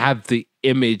 I have the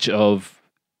image of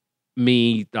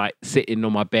me like sitting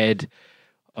on my bed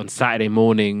on Saturday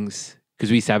mornings, because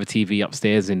we used to have a TV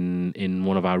upstairs in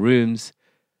one of our rooms.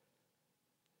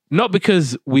 Not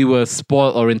because we were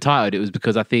spoiled or entitled. It was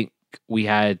because I think we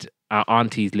had our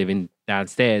aunties living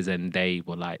downstairs and they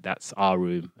were like, that's our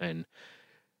room and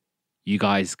you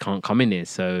guys can't come in here.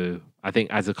 So I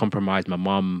think as a compromise, my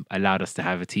mum allowed us to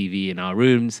have a TV in our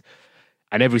rooms.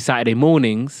 And every Saturday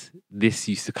mornings, this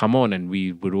used to come on and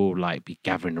we would all like be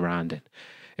gathering around and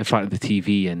in front of the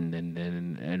TV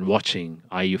and watching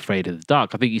Are You Afraid of the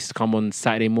Dark? I think it used to come on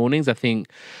Saturday mornings. I think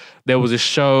there was a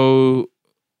show,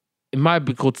 it might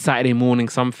be called Saturday Morning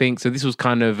something. So this was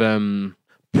kind of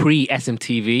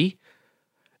pre-SMTV.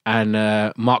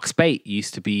 And Mark Spate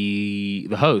used to be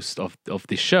the host of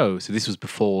this show. So this was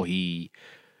before he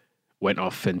went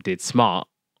off and did Smart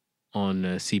on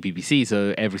CBBC.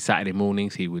 So every Saturday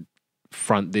mornings he would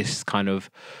front this kind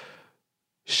of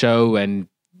show. And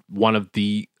one of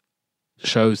the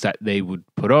shows that they would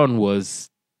put on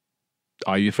was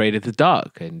Are You Afraid of the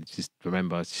Dark? And just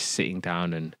remember, I was just sitting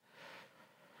down and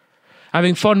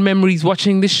having fond memories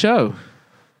watching this show.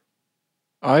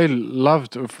 I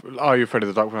loved Are You Afraid of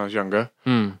the Dark when I was younger.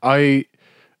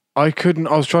 I couldn't,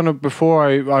 I was trying to, before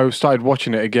I started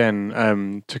watching it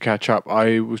again to catch up,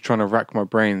 I was trying to rack my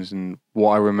brains and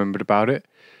what I remembered about it.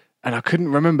 And I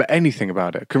couldn't remember anything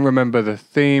about it. Couldn't remember the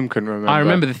theme, couldn't remember. I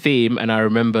remember the theme and I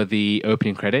remember the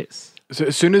opening credits. So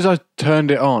as soon as I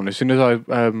turned it on, as soon as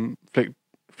I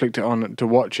flicked it on to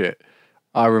watch it,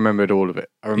 I remembered all of it.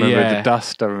 I remembered the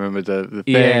dust, I remembered the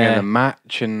thing and the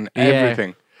match and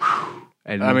everything.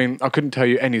 And I mean, I couldn't tell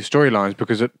you any storylines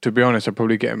because, to be honest, I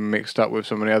probably get them mixed up with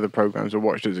some of the other programs I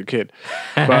watched as a kid.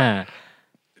 But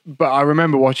I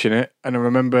remember watching it, and I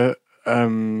remember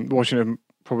watching it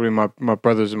probably my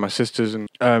brothers and my sisters, and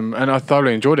I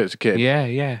thoroughly enjoyed it as a kid.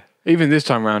 Yeah. Even this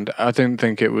time around, I didn't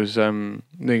think it was didn't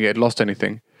think it had lost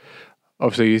anything.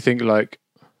 Obviously, you think like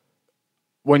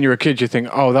when you're a kid, you think,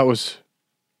 oh, that was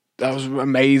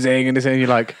amazing, and you're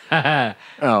like,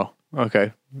 oh,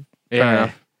 okay, fair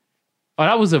enough. Oh,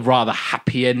 that was a rather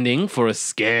happy ending for a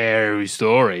scary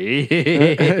story.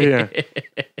 Yeah.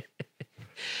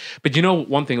 But you know,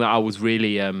 one thing that I was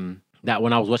really, that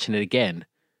when I was watching it again,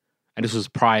 and this was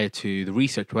prior to the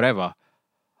research, whatever,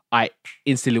 I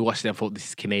instantly watched it and thought, this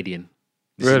is Canadian.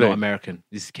 This is not American.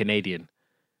 This is Canadian.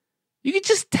 You could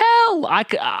just tell.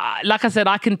 Like I said,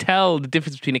 I can tell the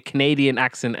difference between a Canadian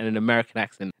accent and an American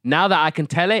accent. Now that I can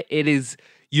tell it,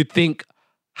 you'd think,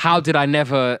 how did I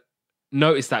never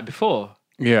notice that before?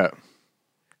 Yeah.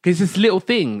 Because it's little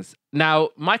things. Now,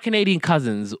 my Canadian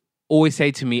cousins always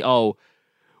say to me, oh,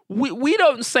 we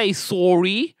don't say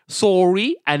sorry.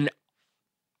 And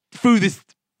through this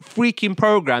freaking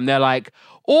program, they're like,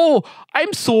 oh,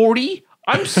 I'm sorry.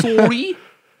 And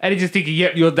you just think,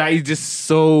 yep, that is just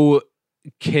so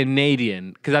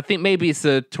Canadian. Because I think maybe it's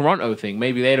a Toronto thing.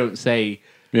 Maybe they don't say,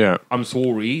 I'm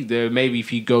sorry. Maybe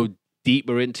if you go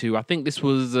deeper into, I think this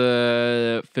was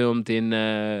filmed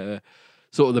in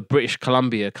sort of the British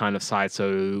Columbia kind of side,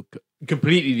 so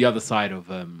completely the other side of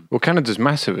well, Canada's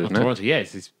massive, isn't it? Toronto,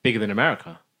 yes, it's bigger than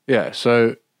America. Yeah,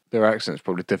 so their accents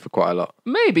probably differ quite a lot.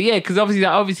 Maybe, yeah, because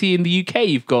obviously in the UK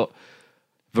you've got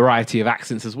variety of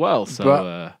accents as well. So,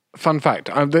 but, fun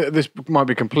fact: this might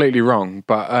be completely wrong,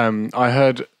 but I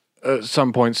heard at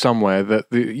some point somewhere that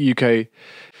the UK,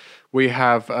 we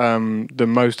have the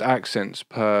most accents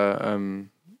per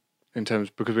in terms,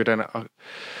 because we don't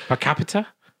per capita.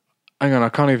 Hang on, I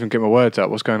can't even get my words out.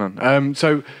 What's going on?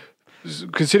 So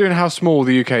considering how small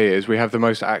the UK is, we have the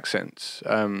most accents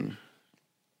in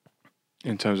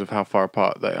terms of how far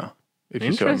apart they are. If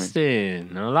you see what I mean.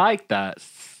 Interesting. I like that.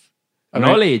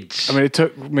 Knowledge. I mean, it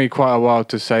took me quite a while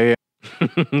to say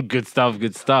it. Good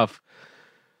stuff.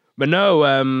 But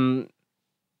no,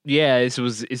 yeah, this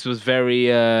was very,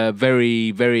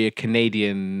 very a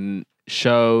Canadian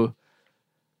show.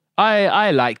 I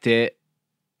liked it,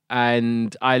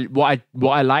 and what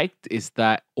I liked is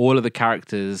that all of the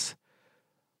characters,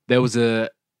 there was a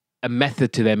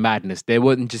method to their madness. They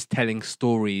weren't just telling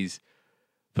stories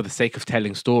for the sake of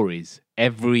telling stories.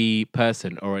 Every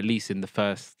person, or at least in the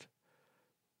first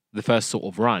sort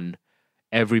of run,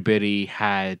 everybody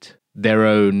had their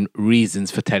own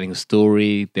reasons for telling a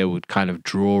story. They would kind of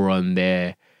draw on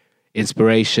their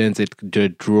inspirations,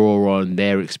 they'd draw on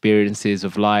their experiences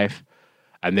of life,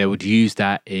 and they would use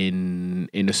that in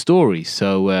a story.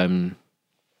 So,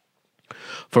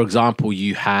 for example,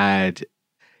 you had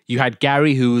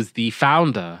Gary, who was the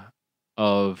founder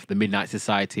of the Midnight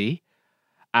Society,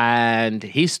 and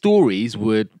his stories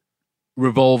would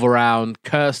revolve around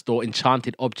cursed or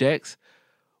enchanted objects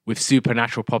with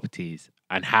supernatural properties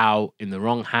and how, in the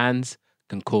wrong hands,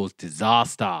 can cause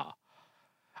disaster.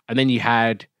 And then you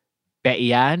had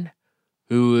Betty Ann,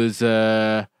 who was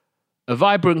a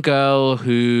vibrant girl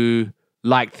who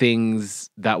liked things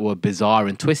that were bizarre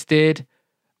and twisted.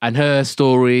 And her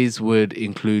stories would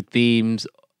include themes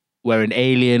where an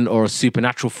alien or a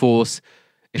supernatural force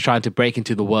is trying to break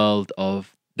into the world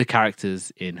of the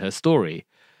characters in her story.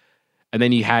 And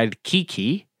then you had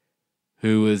Kiki,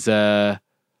 who was her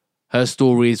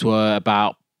stories were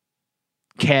about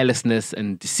carelessness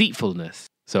and deceitfulness.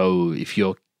 So if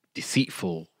you're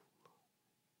deceitful,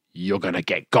 you're gonna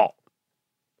get got.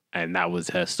 And that was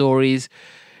her stories.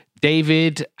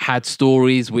 David had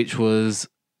stories which was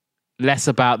less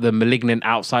about the malignant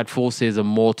outside forces and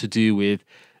more to do with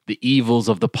the evils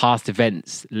of the past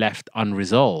events left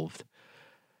unresolved.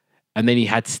 And then you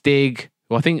had Stig,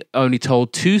 who I think only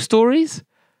told 2 stories.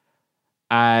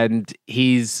 And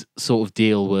his sort of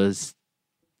deal was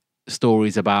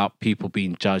stories about people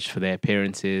being judged for their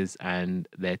appearances and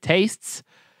their tastes.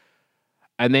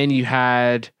 And then you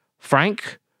had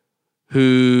Frank,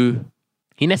 who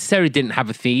he necessarily didn't have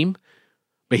a theme,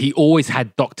 but he always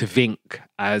had Dr. Vink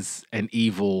as an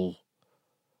evil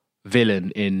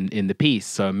villain in the piece.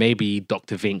 So maybe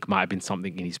Dr. Vink might have been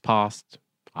something in his past.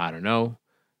 I don't know.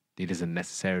 He doesn't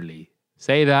necessarily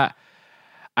say that.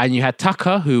 And you had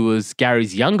Tucker, who was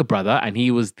Gary's younger brother, and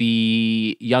he was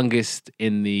the youngest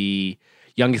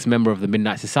member of the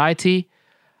Midnight Society.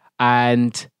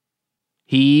 And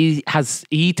he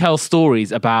tells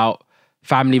stories about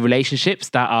family relationships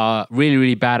that are really,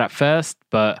 really bad at first,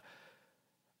 but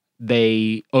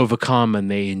they overcome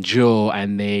and they endure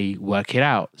and they work it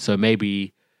out. So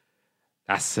maybe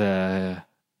that's a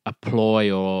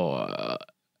ploy or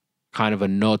kind of a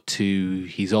nod to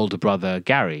his older brother,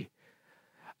 Gary.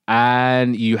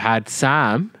 And you had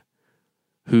Sam,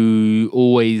 who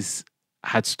always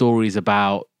had stories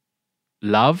about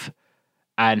love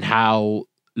and how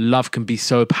love can be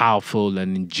so powerful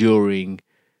and enduring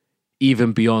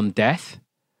even beyond death.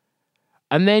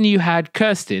 And then you had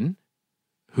Kirsten,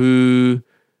 who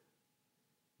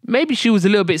maybe she was a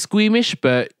little bit squeamish,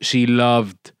 but she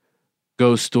loved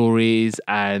ghost stories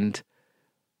and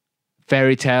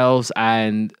fairy tales,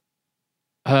 and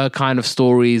her kind of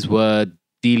stories were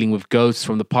dealing with ghosts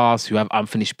from the past who have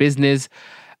unfinished business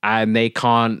and they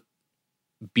can't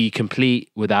be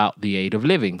complete without the aid of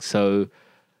living. So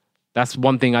that's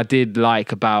one thing I did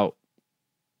like about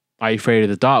Are You Afraid of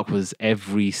the Dark, was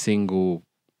every single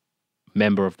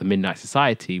member of the Midnight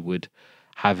Society would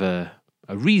have a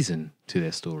reason to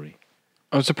their story.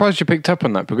 I'm surprised you picked up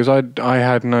on that because I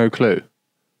had no clue.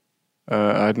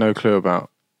 I had no clue about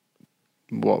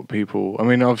what people... I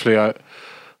mean, obviously, I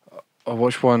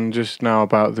watched one just now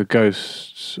about the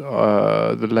ghosts.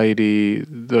 The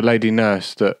lady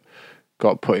nurse that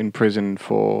got put in prison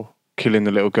for killing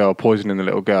the little girl, poisoning the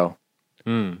little girl.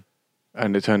 Mm.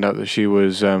 And it turned out that she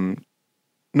was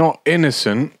not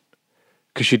innocent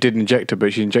because she did inject her,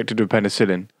 but she injected her with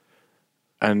penicillin.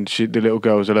 And the little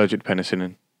girl was allergic to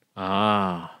penicillin.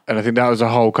 Ah. And I think that was a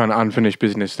whole kind of unfinished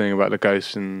business thing about the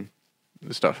ghosts and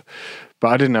the stuff. But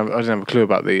I didn't have a clue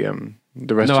about the rest.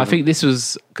 No, of I them. think this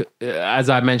was, as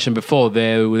I mentioned before,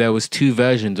 there was 2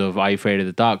 versions of Are You Afraid of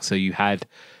the Dark. So you had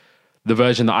the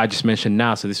version that I just mentioned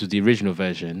now. So this was the original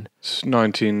version. It's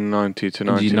 1990 to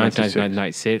 1996.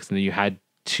 1996. And then you had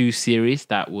 2 series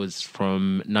that was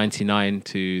from 99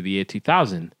 to the year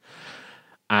 2000.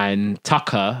 And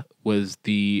Tucker was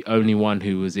the only one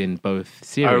who was in both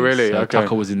series. Oh, really? So Okay.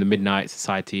 Tucker was in the Midnight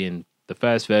Society in the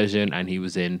first version, and he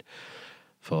was in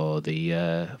for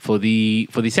the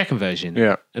second version.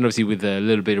 Yeah. And obviously with a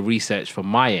little bit of research from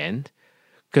my end,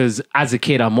 because as a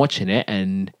kid I'm watching it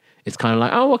and it's kind of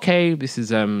like, oh, okay, this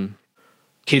is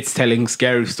kids telling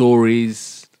scary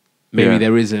stories. Maybe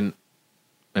there isn't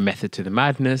a method to the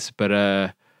madness, but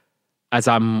as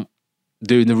I'm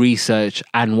doing the research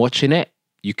and watching it,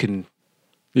 you can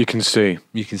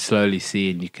slowly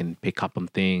see and you can pick up on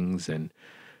things and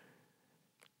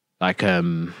like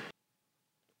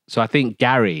so I think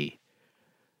Gary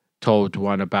told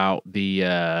one about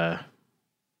the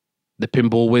the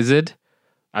pinball wizard,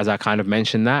 as I kind of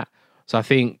mentioned that. So I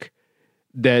think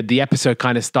the episode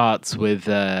kind of starts with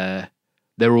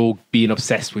they're all being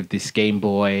obsessed with this Game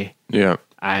Boy. Yeah.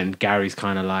 And Gary's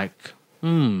kind of like,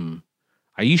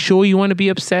 are you sure you want to be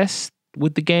obsessed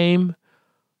with the game?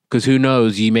 Because who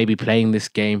knows, you may be playing this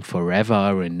game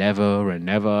forever and never and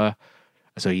never.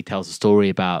 So he tells a story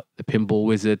about the pinball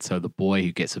wizard, so the boy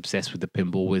who gets obsessed with the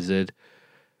pinball wizard.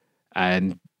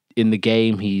 And in the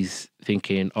game, he's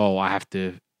thinking, oh, I have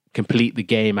to complete the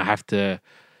game. I have to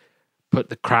put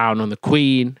the crown on the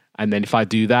queen. And then if I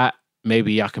do that,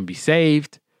 maybe I can be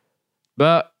saved.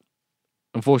 But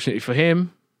unfortunately for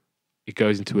him, it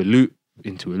goes into a loop,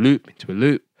 into a loop, into a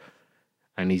loop.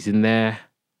 And he's in there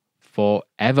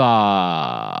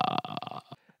forever.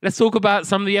 Let's talk about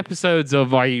some of the episodes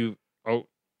of Are You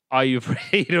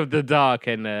Afraid of the Dark?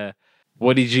 And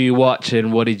what did you watch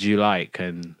and what did you like?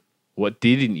 And what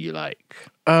didn't you like?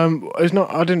 It's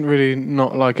not. I didn't really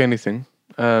not like anything.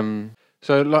 So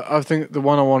like, I think the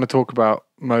one I want to talk about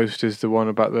most is the one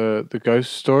about the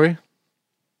ghost story.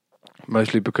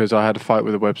 Mostly because I had a fight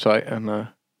with the website and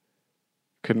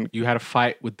couldn't. You had a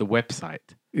fight with the website.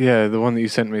 Yeah, the one that you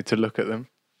sent me to look at them.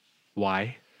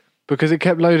 Why? Because it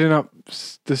kept loading up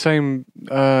the same.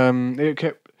 It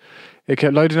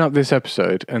kept loading up this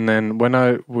episode, and then when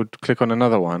I would click on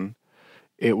another one,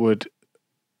 it would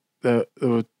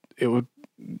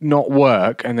not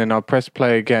work, and then I'll press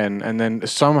play again, and then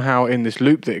somehow in this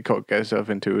loop that it gets itself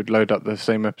into, it would load up the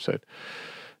same episode.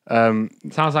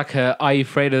 Sounds like a Are You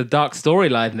Afraid of the Dark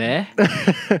storyline there.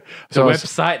 It's a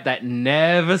website that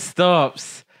never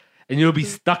stops. And you'll be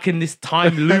stuck in this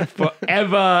time loop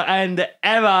forever and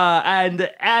ever and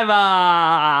ever.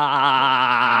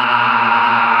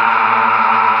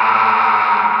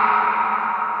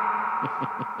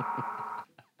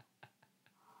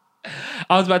 I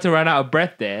was about to run out of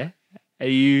breath there.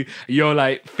 And you're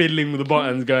like fiddling with the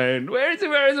buttons going, where is it,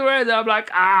 where is it, where is it? I'm like,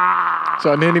 ah.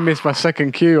 So I nearly missed my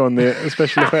second cue on the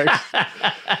special effects.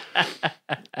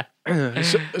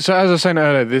 So as I was saying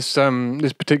earlier, this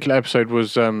particular episode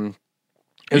was... you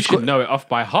should know it off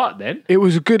by heart then. It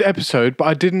was a good episode, but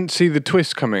I didn't see the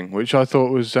twist coming, which I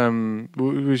thought was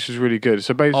really good.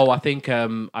 So basically... Oh, I think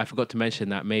I forgot to mention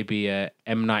that maybe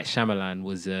M. Night Shyamalan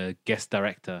was a guest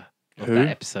director of that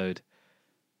episode.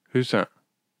 Who's that?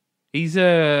 He's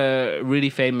a really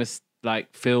famous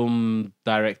like film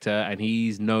director, and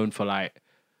he's known for like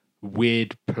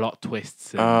weird plot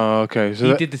twists. Oh, okay. So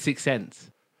he did The Sixth Sense.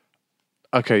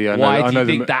 Okay, yeah. Why do you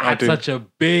think that had such a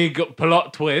big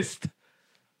plot twist?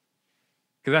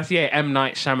 Because that's M.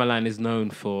 Night Shyamalan is known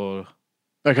for.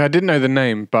 Okay, I didn't know the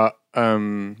name, but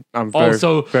I'm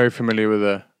very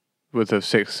familiar with the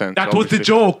Sixth Sense. That was the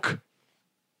joke.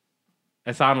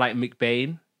 It sounds like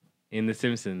McBain in The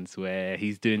Simpsons, where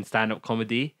he's doing stand-up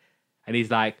comedy, and he's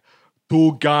like,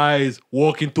 2 guys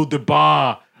walking to the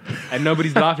bar, and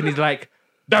nobody's laughing. He's like,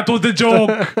 that was the joke.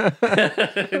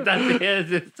 It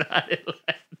sounded like.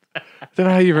 I don't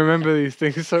know how you remember these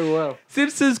things so well.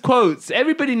 Simpsons quotes.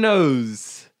 Everybody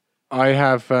knows. I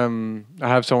have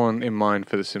someone in mind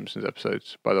for the Simpsons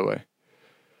episodes, by the way.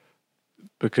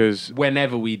 Because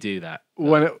whenever we do that.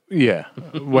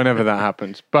 Whenever that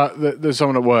happens. But there's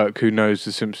someone at work who knows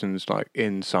the Simpsons like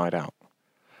inside out.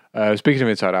 Speaking of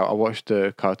inside out, I watched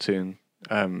the cartoon.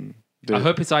 I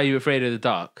hope it's Are You Afraid of the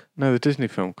Dark? No, the Disney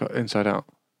film Inside Out.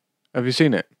 Have you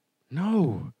seen it?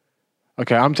 No.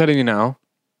 Okay, I'm telling you now.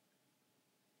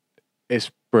 It's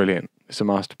brilliant. It's a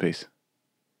masterpiece.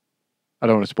 I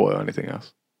don't want to spoil anything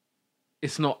else.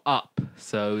 It's not up,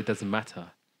 so it doesn't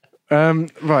matter.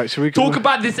 Right, so we talk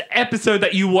about this episode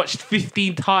that you watched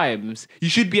 15 times. You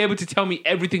should be able to tell me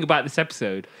everything about this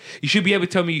episode. You should be able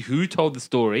to tell me who told the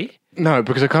story. No,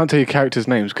 because I can't tell you characters'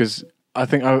 names because I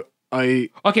think I.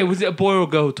 Okay, was it a boy or a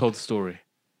girl who told the story?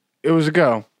 It was a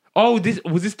girl. Oh,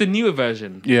 was this the newer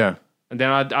version? Yeah. And then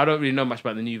I don't really know much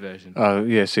about the new version. Oh,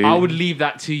 yeah, see. I would leave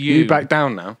that to you. You back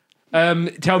down now.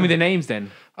 Tell me the names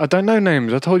then. I don't know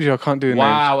names. I told you I can't do names.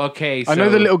 Wow, okay. So... I know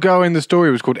the little girl in the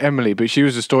story was called Emily, but she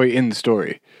was the story in the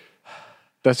story.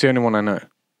 That's the only one I know.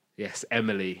 Yes,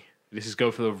 Emily. Let's just go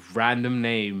for the random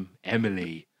name,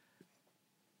 Emily.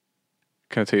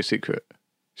 Can I tell you a secret?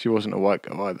 She wasn't a white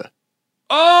girl either.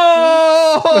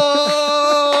 Oh!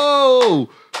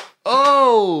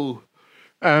 Oh!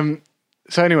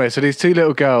 So anyway, so these 2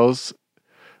 little girls,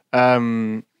 they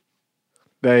go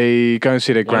and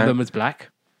see their One of them was black?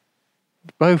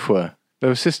 Both were. They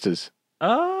were sisters.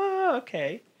 Oh,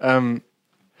 okay.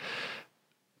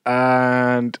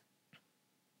 And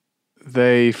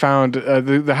they found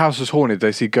the house was haunted.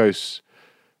 They see ghosts,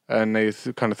 and they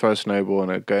kind of throw a snowball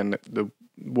and the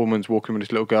woman's walking with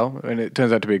this little girl, and it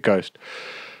turns out to be a ghost.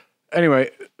 Anyway,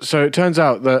 so it turns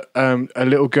out that a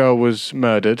little girl was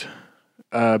murdered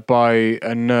by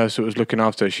a nurse that was looking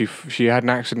after her. She had an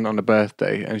accident on her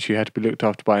birthday, and she had to be looked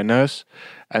after by a nurse,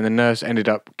 and the nurse ended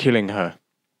up killing her,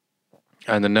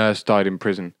 and the nurse died in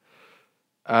prison.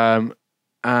 And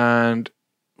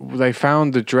they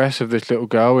found the dress of this little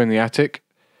girl in the attic,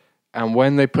 and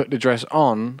when they put the dress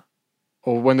on,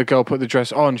 or when the girl put the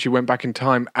dress on, she went back in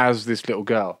time as this little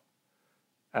girl.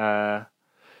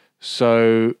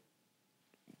 So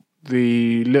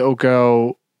the little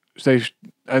girl,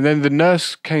 and then the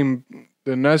nurse came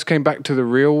back to the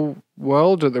real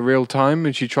world at the real time,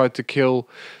 and she tried to kill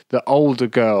the older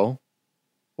girl,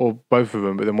 or both of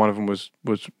them, but then one of them was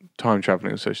time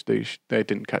traveling, so they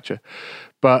didn't catch her.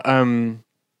 But and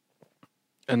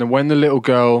then when the little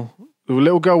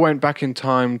girl went back in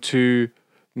time to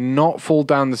not fall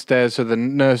down the stairs, so the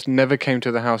nurse never came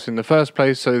to the house in the first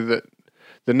place, so that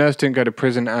the nurse didn't go to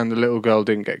prison and the little girl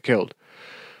didn't get killed.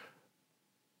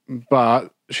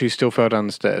 But she still fell down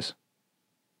the stairs.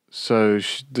 So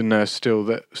the nurse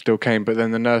still came, but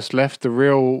then the nurse left the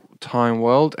real time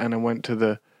world and then went to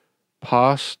the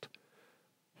past,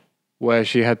 where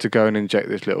she had to go and inject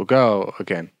this little girl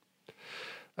again.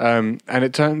 And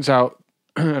it turns out,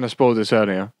 and I spoiled this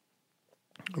earlier,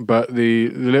 but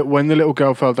when the little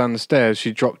girl fell down the stairs,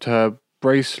 she dropped her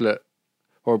bracelet,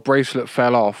 or a bracelet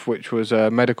fell off, which was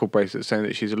a medical bracelet saying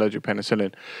that she's allergic to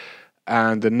penicillin.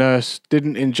 And the nurse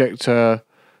didn't inject her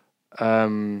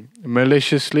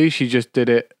maliciously. She just did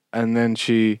it, and then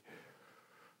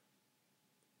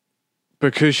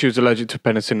because she was allergic to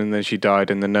penicillin, and then she died,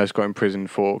 and the nurse got in prison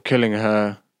for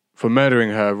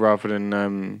murdering her rather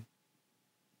than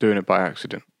doing it by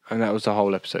accident. And that was the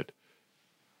whole episode.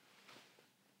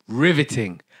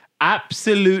 Riveting.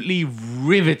 Absolutely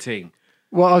riveting.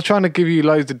 Well, I was trying to give you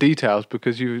loads of details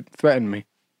because you threatened me.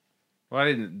 Well,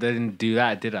 I didn't do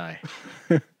that, did I?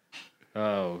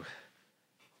 Oh.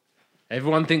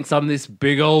 Everyone thinks I'm this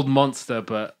big old monster,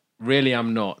 but really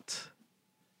I'm not.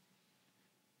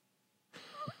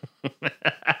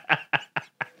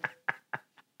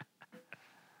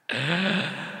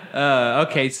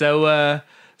 Okay, so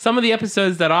some of the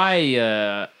episodes that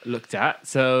I looked at.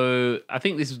 So I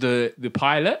think this was the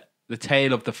pilot, The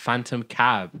Tale of the Phantom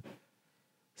Cab.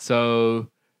 So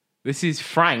this is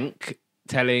Frank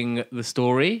telling the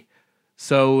story.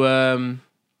 So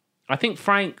I think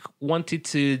Frank wanted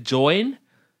to join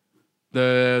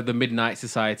the Midnight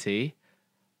Society,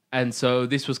 and so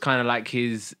this was kind of like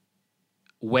his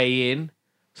way in.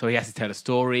 So he has to tell a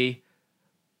story.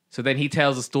 So then he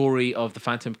tells a story of the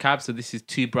Phantom Cab. So this is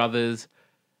two brothers.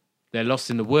 They're lost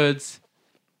in the woods,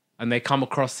 and they come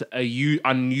across a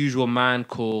unusual man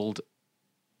called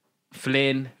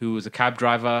Flynn, who was a cab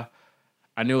driver.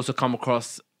 And they also come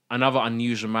across another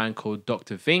unusual man called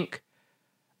Dr. Vink.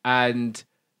 And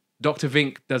Dr.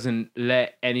 Vink doesn't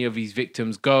let any of his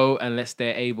victims go unless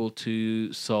they're able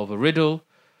to solve a riddle.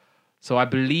 So I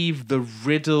believe the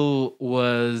riddle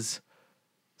was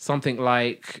something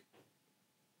like,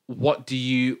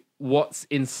 what's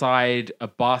inside a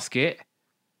basket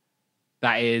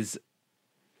that is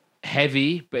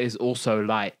heavy but is also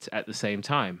light at the same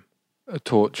time? A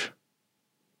torch.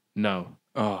 No.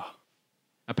 Oh.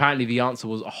 Apparently the answer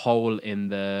was a hole in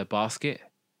the basket.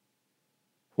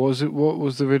 What was it? What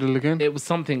was the riddle again? It was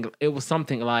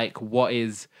something like, what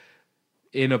is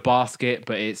in a basket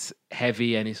but it's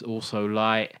heavy and it's also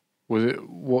light? Was it,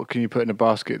 what can you put in a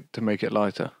basket to make it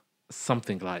lighter?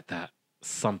 Something like that.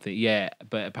 Something, yeah.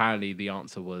 But apparently the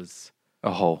answer was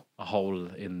a hole. A hole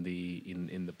in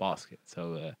the basket.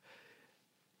 So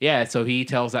yeah, so he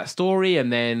tells that story,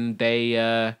 and then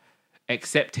they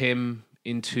accept him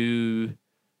into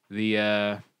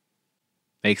the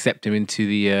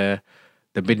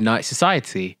Midnight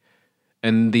Society.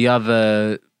 And the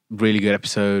other really good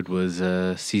episode was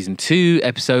season 2,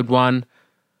 episode 1.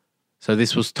 So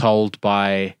this was told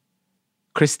by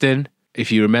Kristen.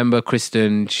 If you remember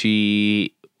Kristen,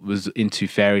 she was into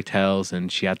fairy tales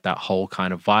and she had that whole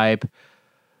kind of vibe.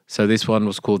 So this one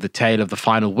was called The Tale of the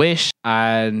Final Wish.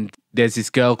 And there's this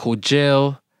girl called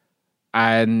Jill,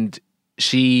 and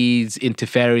she's into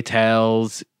fairy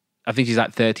tales. I think she's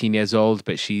like 13 years old,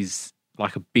 but she's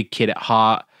like a big kid at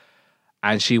heart,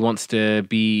 and she wants to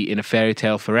be in a fairy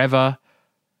tale forever.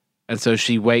 And so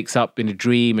she wakes up in a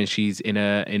dream and she's in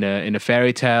a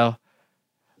fairy tale,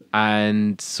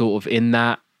 and sort of in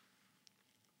that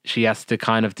she has to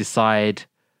kind of decide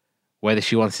whether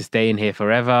she wants to stay in here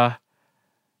forever.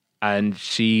 And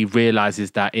she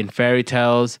realizes that in fairy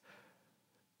tales,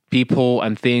 people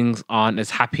and things aren't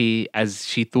as happy as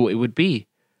she thought it would be.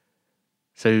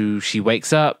 So she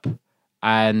wakes up,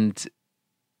 and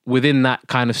within that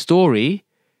kind of story,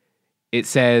 it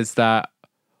says that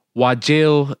while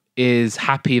Jill is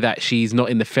happy that she's not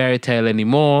in the fairy tale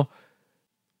anymore,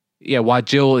 while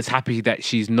Jill is happy that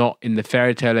she's not in the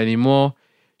fairy tale anymore,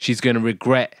 she's going to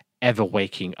regret ever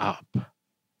waking up.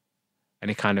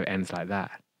 And it kind of ends like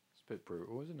that. It's a bit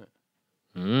brutal, isn't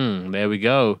it? There we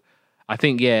go. I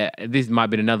think, this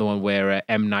might be another one where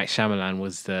M. Night Shyamalan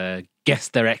was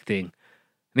guest directing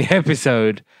the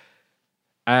episode.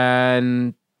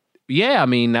 And I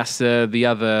mean, that's the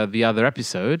other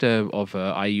episode of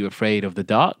Are You Afraid of the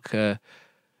Dark?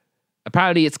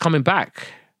 Apparently it's coming back.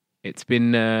 It's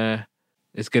been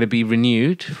it's going to be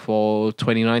renewed for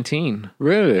 2019.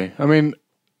 Really? I mean,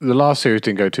 the last series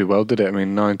didn't go too well, did it? I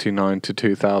mean, 99 to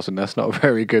 2000, that's not a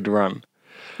very good run.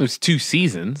 It was 2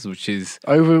 seasons, which is...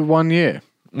 Over 1 year.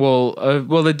 Well,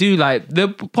 they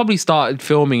probably started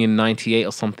filming in 98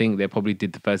 or something. They probably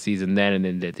did the first season then, and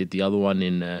then they did the other one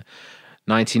in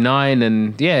 99.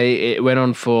 And it went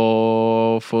on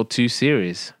for 2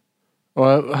 series.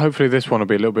 Well, hopefully this one will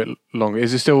be a little bit longer.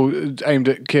 Is it still aimed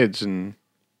at kids? And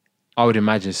I would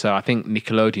imagine so. I think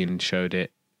Nickelodeon showed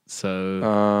it.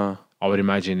 So I would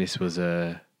imagine this was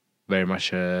very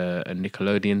much a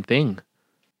Nickelodeon thing.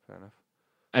 Fair enough.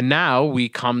 And now we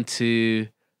come to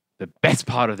the best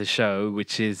part of the show,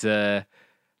 which is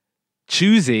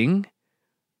choosing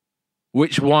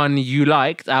which one you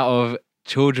liked out of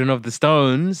Children of the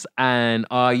Stones and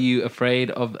Are You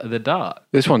Afraid of the Dark?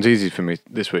 This one's easy for me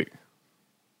this week.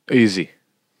 Easy.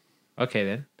 Okay,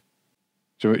 then.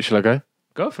 Shall I go?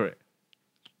 Go for it.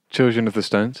 Children of the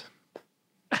Stones.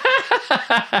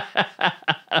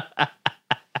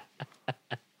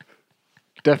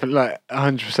 Definitely, like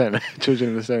 100%. Children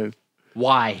of the Stones.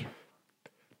 Why?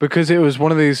 Because it was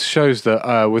one of these shows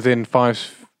that within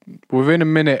a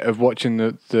minute of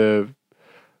watching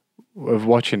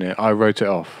watching it, I wrote it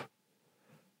off,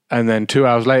 and then 2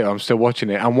 hours later, I'm still watching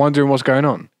it. I'm wondering what's going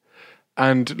on,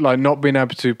 and like not being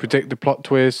able to predict the plot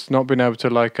twists, not being able to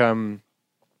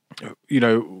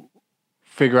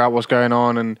figure out what's going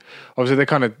on, and obviously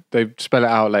they spell it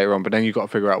out later on, but then you got to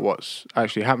figure out what's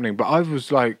actually happening. But I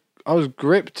was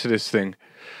gripped to this thing.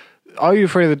 Are You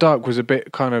Afraid of the Dark was a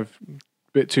bit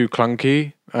too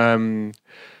clunky.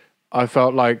 I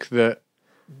felt like the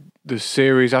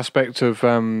series aspect of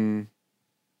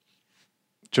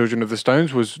Children of the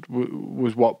Stones was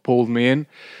what pulled me in.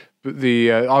 But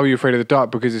the Are You Afraid of the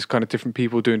Dark, because it's kind of different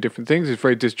people doing different things, it's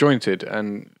very disjointed,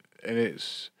 and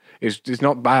it's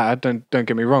not bad. Don't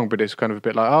get me wrong, but it's kind of a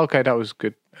bit like, oh, okay, that was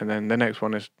good, and then the next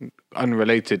one is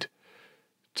unrelated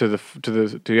to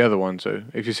the other one. So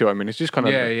if you see what I mean, it's just kind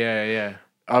of yeah.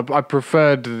 I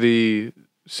preferred the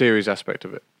series aspect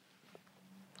of it,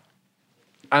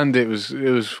 and it was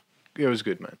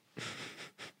good, man.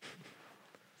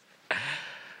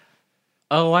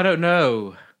 Oh, I don't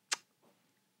know.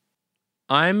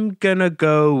 I'm gonna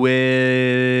go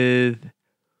with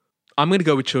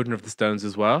Children of the Stones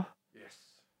as well. Yes.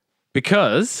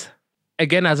 Because,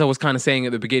 again, as I was kind of saying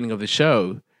at the beginning of the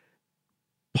show,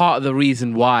 part of the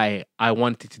reason why I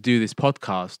wanted to do this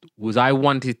podcast was I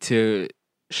wanted to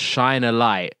shine a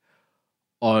light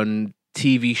on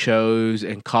TV shows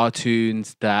and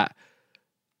cartoons that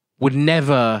would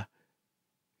never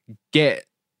get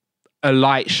a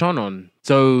light shone on.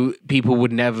 So people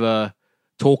would never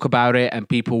talk about it, and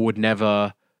people wouldn't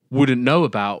know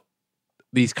about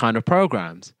these kind of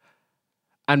programs.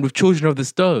 And with Children of the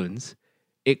Stones,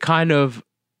 it kind of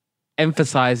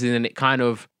emphasizes and it kind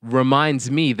of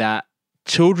reminds me that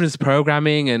children's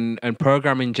programming and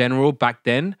programming in general back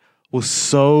then was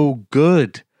so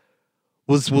good,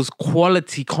 was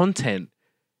quality content.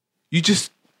 You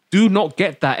just do not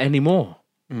get that anymore.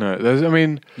 No,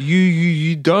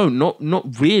 you don't,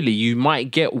 not really. You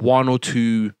might get 1 or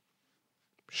 2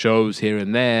 shows here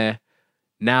and there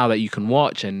now that you can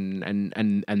watch and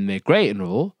they're great and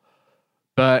all,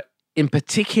 but in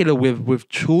particular with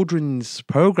children's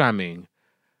programming,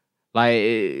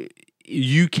 like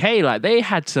UK, like they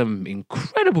had some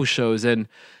incredible shows. And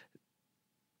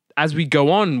as we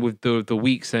go on with the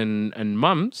weeks and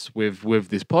months with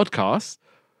this podcast,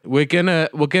 we're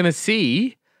gonna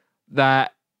see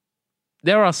that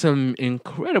there are some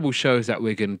incredible shows that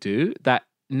we're gonna do that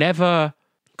never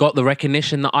got the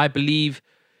recognition that I believe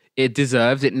it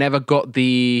deserves. It never got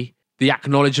the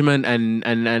acknowledgement,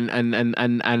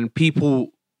 and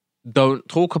people don't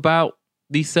talk about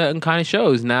these certain kind of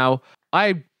shows. Now,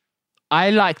 I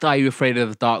liked Are You Afraid of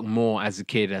the Dark more as a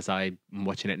kid as I'm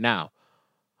watching it now.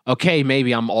 Okay,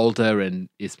 maybe I'm older and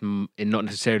it's not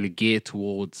necessarily geared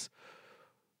towards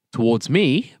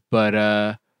me,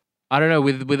 but I don't know,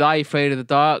 with Are You Afraid of the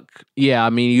Dark? Yeah, I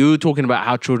mean, you were talking about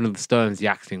how Children of the Stones, the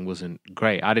acting wasn't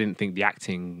great. I didn't think the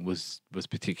acting was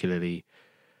particularly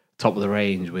top of the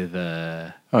range with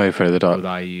Are You Afraid of the Dark? With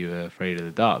Are You Afraid of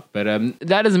the Dark? But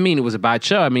that doesn't mean it was a bad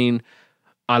show. I mean,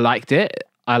 I liked it.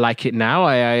 I like it now.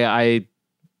 I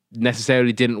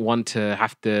necessarily didn't want to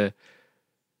have to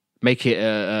make it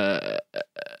a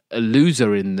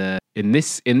loser in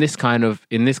this kind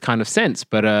of sense.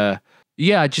 But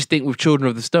yeah, I just think with Children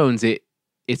of the Stones,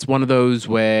 it's one of those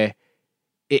where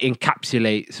it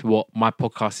encapsulates what my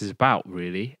podcast is about,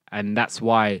 really, and that's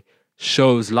why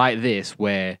shows like this,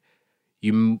 where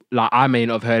I may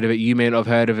not have heard of it, you may not have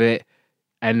heard of it,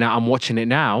 and now I'm watching it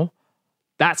now.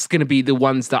 That's going to be the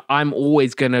ones that I'm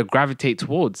always going to gravitate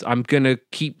towards. I'm going to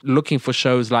keep looking for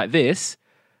shows like this,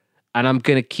 and I'm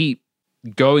going to keep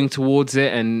going towards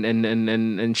it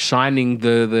and shining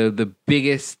the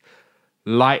biggest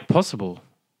light possible.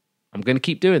 I'm going to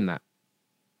keep doing that.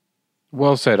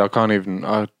 Well said. I can't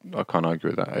argue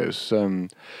with that. It was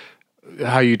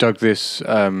how you dug this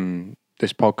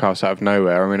this podcast out of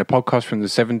nowhere. I mean, a podcast from the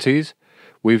 70s.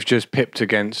 We've just pipped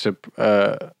against a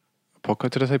podcast.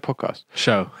 Did I say podcast?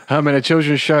 Show. I mean, a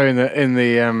children's show in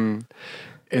the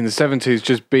 70s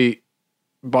just beat,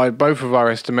 by both of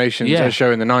our estimations, a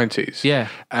show in the 90s. Yeah.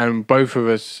 And both of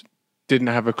us didn't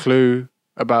have a clue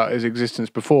about his existence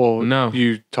before. No.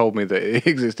 You told me that it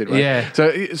existed, right? Yeah.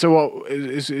 So what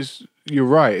is you're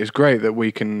right. It's great that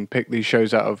we can pick these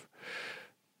shows out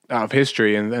of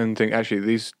history and think,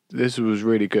 actually, this was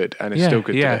really good, and it's still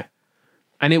good today.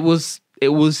 And it was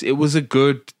a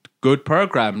good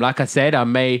program. Like I said, I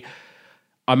may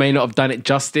not have done it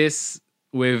justice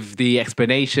with the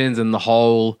explanations and the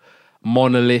whole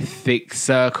monolithic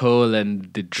circle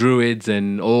and the druids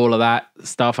and all of that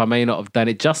stuff. I may not have done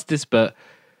it justice, but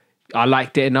I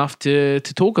liked it enough to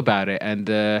talk about it, and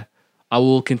I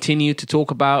will continue to talk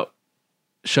about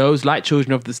shows like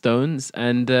Children of the Stones,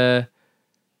 and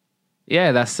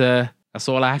yeah, that's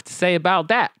all I have to say about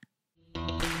that.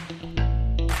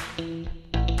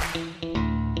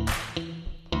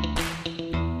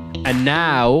 And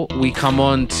now we come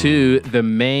on to the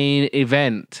main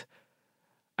event.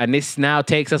 And this now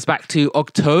takes us back to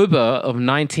October of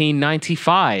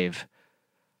 1995.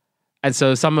 And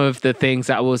so some of the things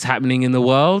that was happening in the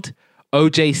world,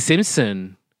 O.J.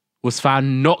 Simpson was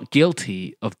found not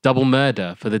guilty of double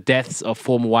murder for the deaths of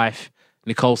former wife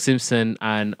Nicole Simpson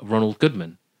and Ronald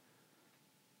Goodman.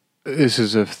 This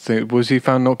is a thing. Was he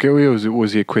found not guilty, or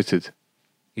was he acquitted?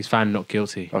 He's found not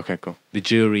guilty. Okay, cool. The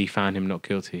jury found him not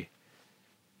guilty.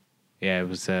 Yeah, it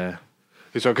was...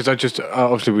 It's because I just...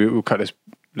 obviously, we'll cut this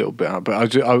little bit out,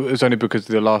 but it's only because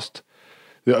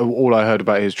all I heard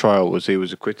about his trial was he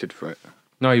was acquitted for it.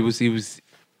 No, he was...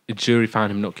 The jury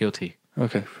found him not guilty.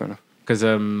 Okay, fair enough. Because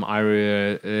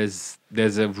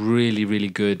there's a really, really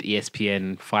good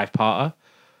ESPN 5-parter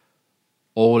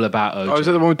all about OJ. Oh, is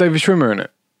that the one with David Schwimmer in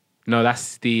it? No,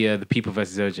 that's the People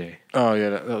versus OJ. Oh yeah,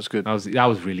 that was good. That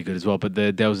was really good as well. But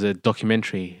there was a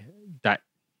documentary that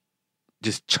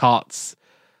just charts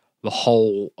the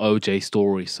whole OJ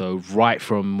story. So right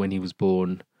from when he was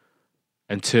born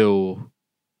until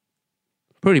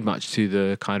pretty much to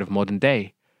the kind of modern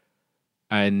day.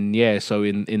 And yeah, so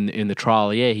in the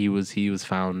trial, yeah, he was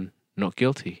found not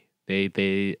guilty.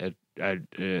 A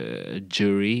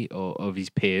jury of his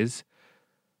peers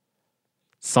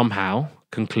somehow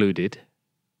concluded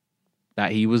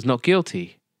that he was not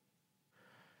guilty.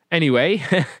 Anyway,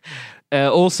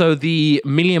 also the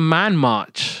Million Man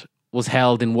March was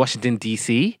held in Washington,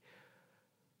 D.C.,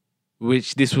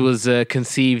 which this was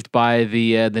conceived by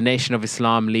the Nation of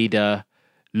Islam leader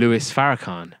Louis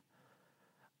Farrakhan.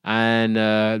 And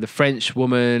the French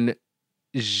woman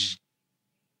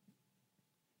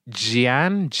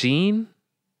Jeanne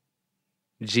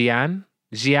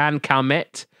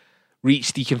Calment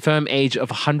reached the confirmed age of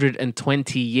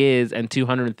 120 years and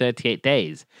 238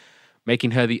 days, making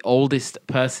her the oldest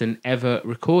person ever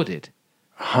recorded.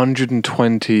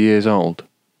 120 years old.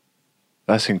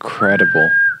 That's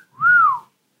incredible.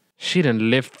 She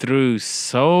done lived through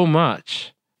so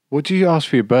much. What do you ask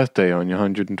for your birthday on your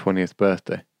 120th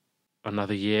birthday?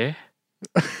 Another year?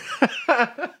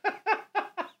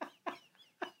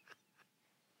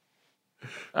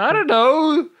 I don't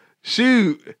know.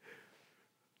 Shoot.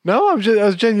 No,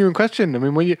 that's a genuine question. I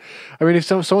mean, if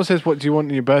someone says, "What do you want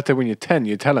on your birthday when you're 10?"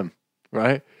 You tell them,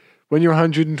 right? When you're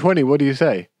 120, what do you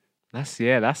say? That's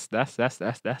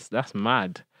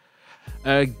mad.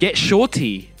 Get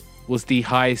Shorty was the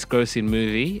highest grossing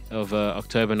movie of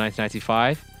October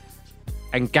 1995.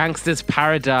 And Gangster's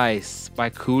Paradise by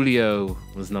Coolio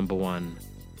was number one.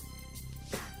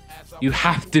 As a You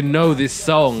have to know this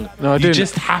song. No, I You didn't.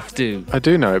 just have to. I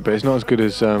do know it, but it's not as good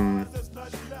as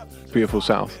Beautiful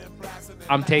South.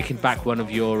 I'm taking back one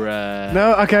of your.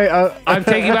 No, okay. I'm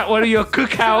taking back one of your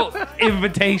cookout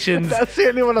invitations. That's the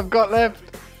only one I've got left.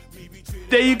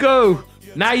 There you go.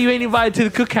 Now you ain't invited to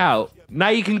the cookout. Now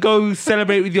you can go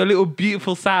celebrate with your little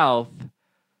Beautiful South.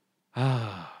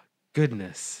 Ah,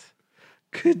 goodness.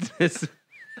 Goodness.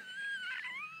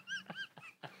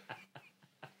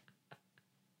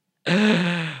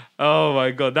 Oh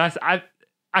my God.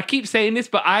 I keep saying this,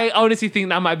 but I honestly think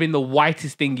that might have been the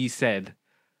whitest thing you said.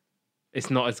 It's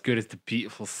not as good as the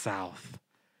Beautiful South.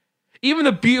 Even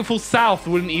the Beautiful South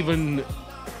wouldn't even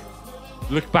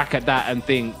look back at that and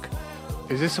think,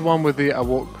 Is this the one with the I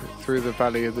walk through the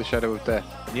valley of the shadow of death?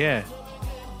 yeah.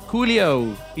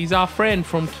 Coolio, he's our friend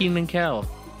from Kenan and Kel.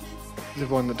 Is the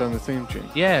one that done the theme tune?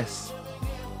 Yes.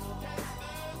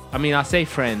 I mean, I say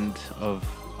friend of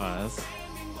ours,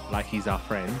 like he's our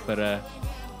friend, but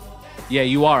yeah,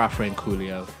 you are our friend,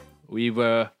 Coolio.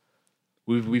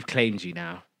 We've claimed you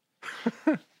now.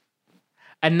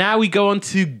 And now we go on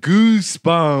to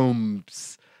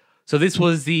Goosebumps. So this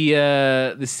was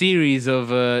the series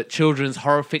of children's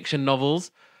horror fiction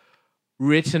novels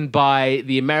written by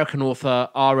the American author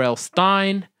R.L.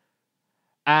 Stine.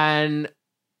 And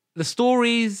the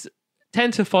stories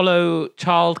tend to follow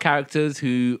child characters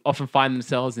who often find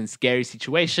themselves in scary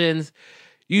situations,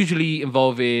 usually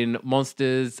involving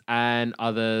monsters and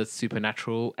other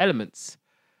supernatural elements.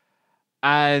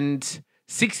 And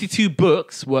 62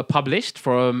 books were published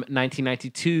from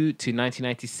 1992 to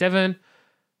 1997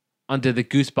 under the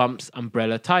Goosebumps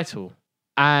umbrella title.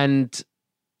 And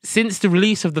since the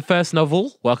release of the first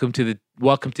novel, Welcome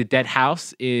to Dead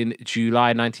House, in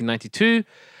July 1992,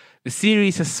 the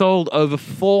series has sold over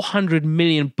 400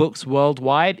 million books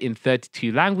worldwide in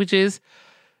 32 languages,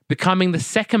 becoming the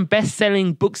second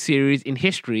best-selling book series in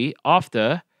history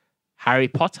after Harry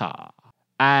Potter.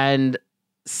 And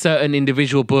certain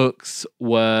individual books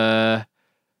were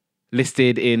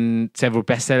listed in several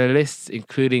bestseller lists,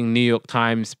 including New York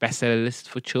Times bestseller list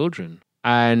for children.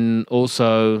 And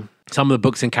also, some of the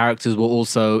books and characters were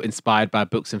also inspired by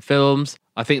books and films.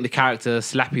 I think the character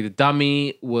Slappy the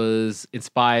Dummy was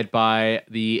inspired by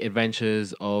the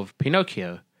adventures of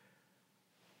Pinocchio.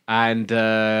 And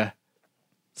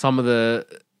some of the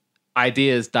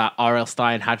ideas that R.L.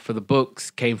 Stine had for the books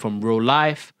came from real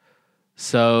life.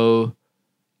 So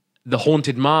The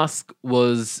Haunted Mask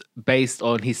was based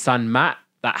on his son Matt,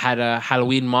 that had a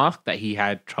Halloween mask that he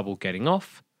had trouble getting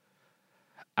off.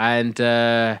 And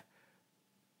R.L.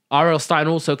 Stine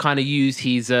also kind of used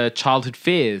his childhood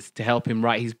fears to help him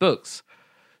write his books.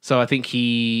 So I think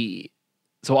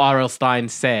R.L. Stine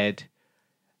said,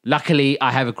 "Luckily,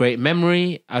 I have a great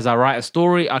memory. As I write a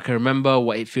story, I can remember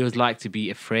what it feels like to be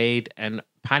afraid and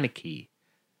panicky,"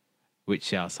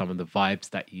 which are some of the vibes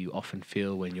that you often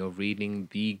feel when you're reading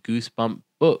the Goosebump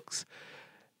books.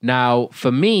 Now,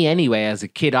 for me anyway, as a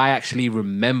kid, I actually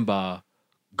remember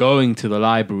going to the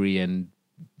library and,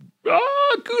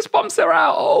 Goosebumps are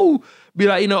out. Oh, be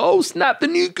like, oh, snap, the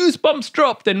new Goosebumps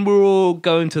dropped. And we're all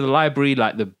going to the library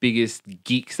like the biggest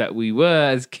geeks that we were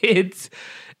as kids.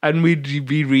 And we'd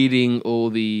be reading all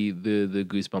the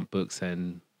Goosebump books,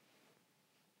 and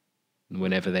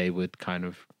whenever they would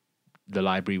the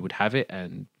library would have it,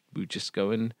 and we'd just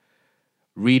go and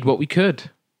read what we could.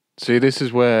 See, this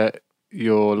is where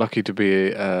you're lucky to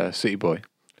be a city boy,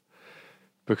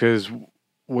 because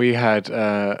we had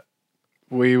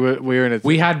we were in a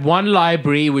We had one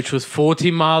library which was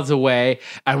 40 miles away,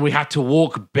 and we had to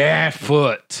walk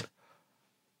barefoot.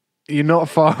 You're not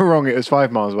far wrong. It was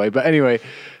 5 miles away, but anyway,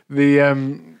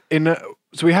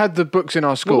 so we had the books in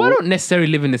our school. Well, I don't necessarily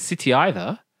live in the city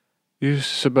either. You're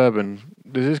suburban.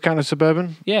 Does this count as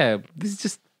suburban? Yeah, this is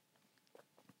just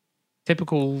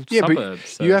typical Yeah, suburbs. but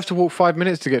so- you have to walk 5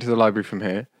 minutes to get to the library from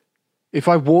here. If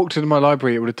I walked to my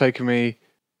library, it would have taken me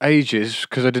ages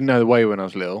because I didn't know the way when I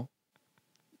was little.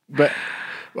 But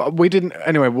we didn't.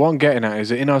 Anyway, what I'm getting at is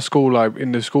that in our school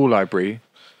in the school library,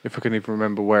 if I can even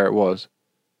remember where it was,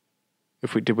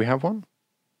 did we have one?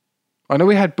 I know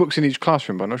we had books in each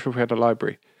classroom, but I'm not sure if we had a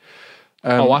library.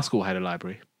 our school had a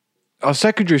library. Our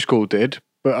secondary school did,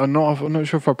 but I'm not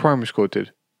sure if our primary school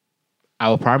did.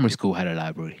 Our primary school had a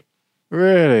library.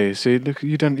 Really? See, look,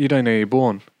 you don't know you're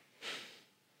born.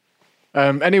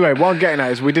 Anyway, what I'm getting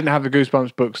at is we didn't have the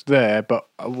Goosebumps books there, but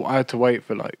I had to wait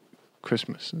for like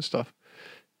Christmas and stuff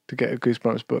to get a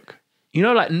Goosebumps book.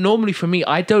 Normally for me,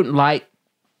 I don't like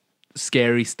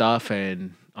scary stuff,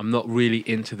 and I'm not really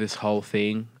into this whole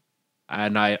thing.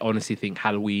 And I honestly think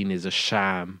Halloween is a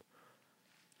sham.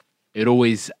 It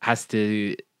always has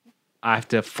to I have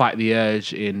to fight the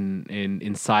urge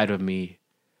inside of me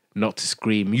not to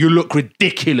scream, "You look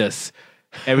ridiculous,"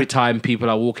 every time people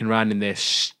are walking around in their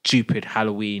stupid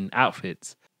Halloween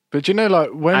outfits. But you know,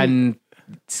 like when And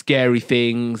scary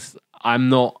things,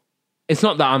 it's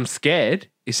not that I'm scared.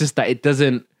 It's just that it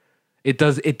doesn't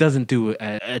do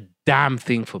a damn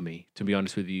thing for me, to be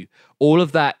honest with you. All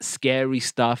of that scary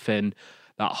stuff and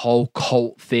that whole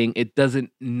cult thing,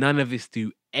 none of this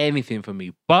do anything for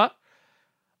me. But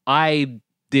I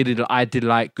did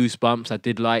like Goosebumps. I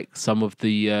did like some of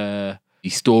the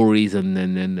stories and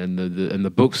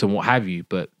the books and what have you.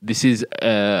 But this is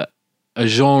a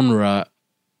genre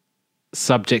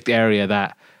subject area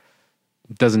that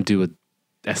doesn't do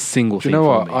a single thing. Do you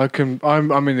know for what? me.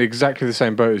 I'm in exactly the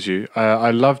same boat as you.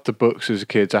 I loved the books as a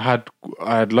kid. I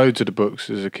had loads of the books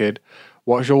as a kid.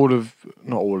 Watched not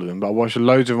all of them, but I watched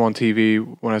loads of them on TV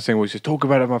when I was single. Just talk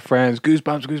about it with my friends.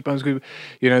 Goosebumps.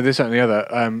 You know, this, that, and the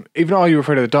other. Even Are You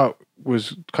Afraid of the Dark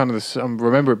was kind of I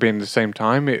remember it being the same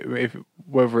time.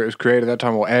 Whether it was created at that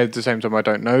time or aired at the same time, I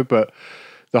don't know. But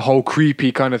the whole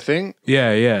creepy kind of thing.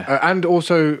 Yeah. And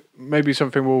also maybe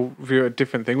something we'll view a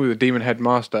different thing with the Demon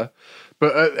Headmaster.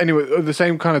 But anyway, at the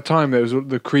same kind of time, there was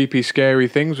the creepy, scary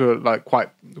things were like quite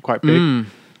big.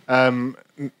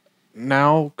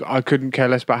 Now I couldn't care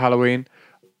less about Halloween.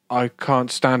 I can't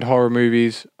stand horror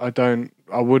movies. I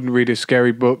wouldn't read a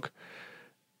scary book.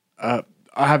 I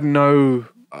have no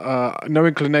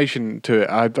inclination to it.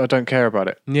 I don't care about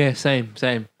it. Yeah, same.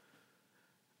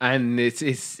 And it's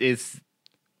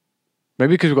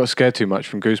Maybe because we got scared too much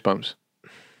from Goosebumps.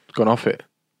 Gone off it.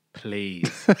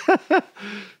 Please.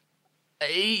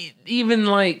 Even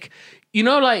like, you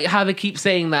know, like how they keep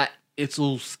saying that it's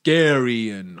all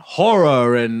scary and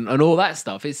horror and all that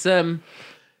stuff. It's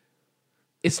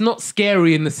not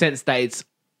scary in the sense that it's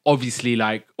obviously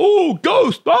like, oh,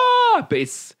 ghost, but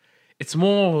it's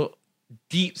more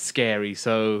deep scary.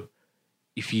 So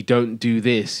if you don't do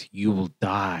this, you will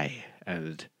die.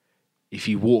 And if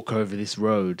you walk over this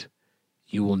road,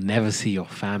 you will never see your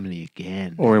family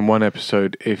again. Or in one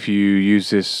episode, if you use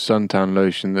this suntan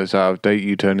lotion that's out of date,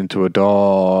 you turn into a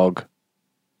dog.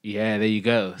 Yeah, there you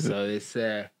go. So it's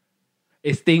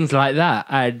things like that.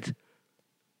 And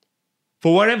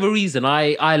for whatever reason,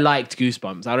 I liked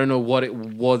Goosebumps. I don't know what it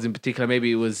was in particular.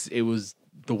 Maybe it was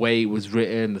the way it was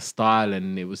written, the style,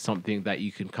 and it was something that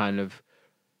you can kind of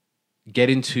get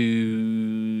into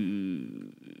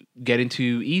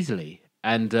easily.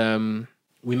 And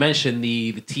we mentioned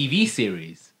the TV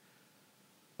series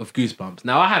of Goosebumps.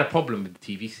 Now, I had a problem with the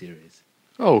TV series.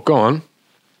 Oh, go on.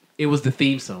 It was the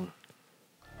theme song.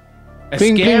 A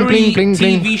Bling, scary bling, bling,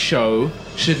 bling, TV bling. show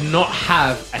should not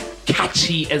have a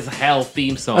catchy as hell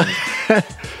theme song.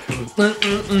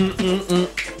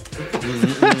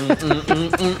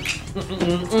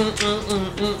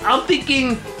 I'm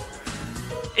thinking,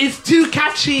 it's too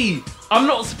catchy. I'm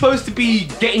not supposed to be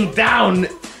getting down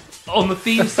on the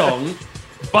theme song,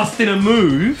 busting a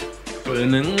move.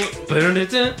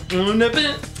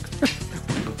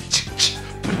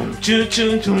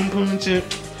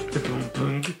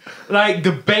 Like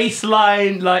the bass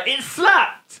line, like it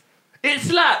slapped,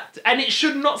 and it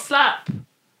should not slap.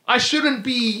 I shouldn't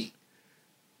be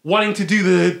wanting to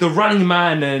do the Running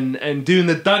Man and doing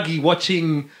the Dougie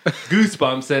watching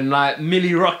Goosebumps and like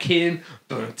Millie rocking.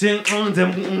 I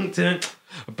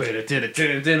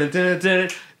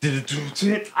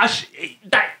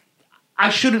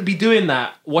shouldn't be doing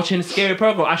that watching a scary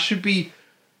program. I should be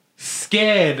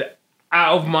scared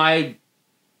out of my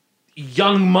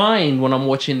young mind when I'm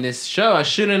watching this show. I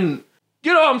shouldn't.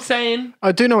 You know what I'm saying?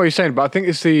 I do know what you're saying, but I think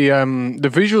it's the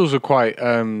visuals are quite.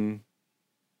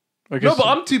 I guess No, but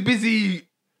I'm too busy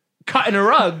cutting a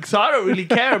rug, so I don't really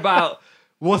care about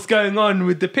what's going on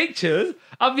with the pictures.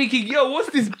 I'm thinking, yo,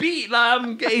 what's this beat? Like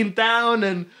I'm getting down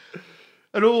and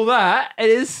all that.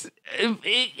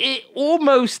 It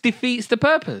almost defeats the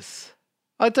purpose.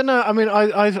 I don't know. I mean,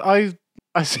 I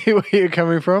see where you're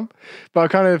coming from, but I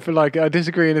kind of feel like I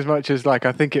disagree in as much as like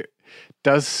I think it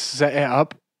does set it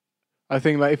up. I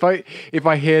think like if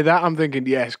I hear that, I'm thinking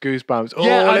yes, Goosebumps. Oh,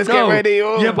 Yeah, let's get ready.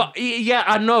 Oh. Yeah,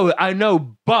 I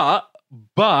know, but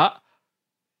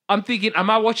I'm thinking, am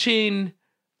I watching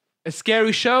a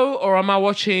scary show or am I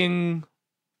watching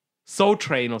Soul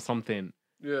Train or something?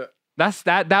 Yeah.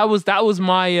 That was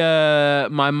my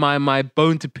my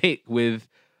bone to pick with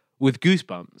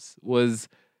Goosebumps was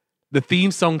the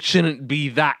theme song shouldn't be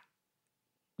that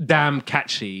damn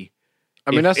catchy. I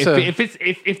mean,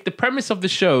 if the premise of the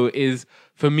show is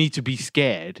for me to be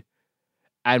scared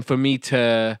and for me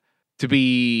to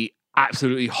be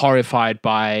absolutely horrified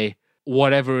by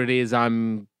whatever it is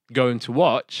I'm going to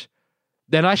watch,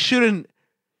 then I shouldn't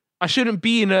I shouldn't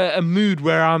be in a mood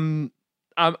where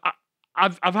I've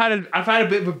had a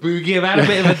bit of a boogie, I've had a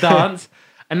bit of a dance,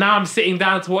 and now I'm sitting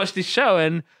down to watch this show,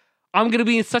 and I'm gonna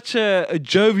be in such a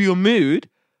jovial mood.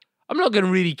 I'm not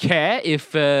gonna really care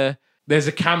if there's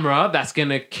a camera that's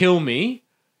gonna kill me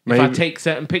if I take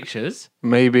certain pictures.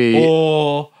 Maybe.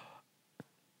 Or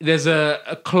there's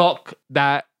a clock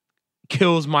that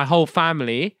kills my whole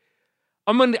family.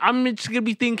 I'm just gonna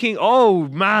be thinking, oh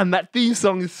man, that theme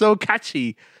song is so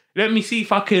catchy. Let me see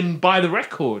if I can buy the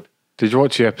record. Did you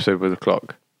watch the episode with the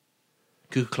clock?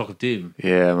 Good Clock of Doom.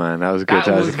 Yeah, man, that was good.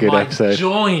 That was a good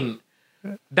episode.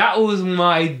 That was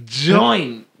my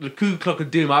joint. The Cuckoo Clock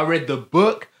of Doom. I read the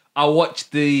book. I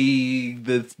watched the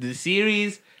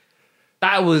series.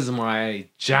 That was my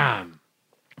jam.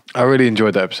 I really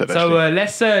enjoyed that episode. So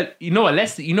let's you know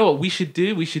what we should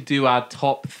do? We should do our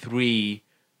top 3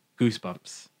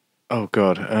 Goosebumps. Oh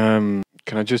God.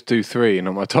 Can I just do 3,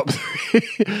 not my top 3?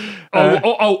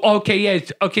 Okay, yeah.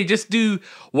 Okay, just do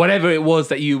whatever it was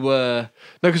that you were.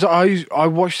 No, because I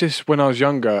watched this when I was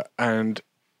younger,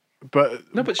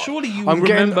 but surely you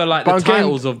remember the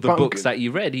titles of the books that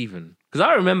you read, even because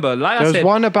I remember.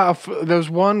 There was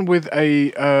one with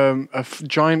a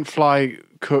giant fly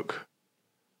cook.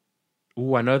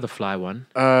 Oh, I know the fly one.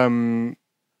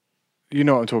 You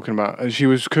know what I'm talking about. And she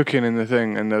was cooking in the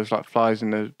thing, and there was like flies in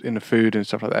the food and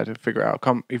stuff like that to figure out. I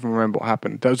can't even remember what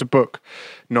happened. That was a book,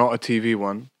 not a TV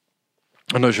one.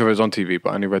 I'm not sure if it was on TV,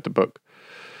 but I only read the book.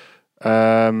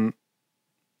 I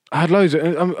had loads.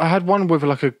 I had one with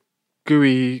like a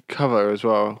gooey cover as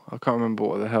well. I can't remember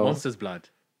what the hell. Monster's Blood.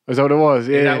 Is that what it was?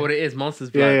 Yeah. Is that what it is? Monster's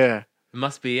Blood. Yeah. It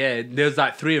must be. Yeah. There's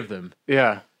like 3 of them.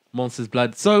 Yeah. Monster's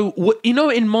Blood. So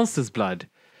in Monster's Blood,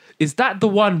 is that the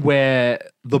one where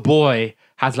the boy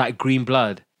has like green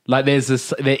blood? Like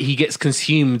he gets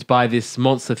consumed by this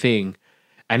monster thing,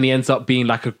 and he ends up being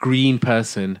like a green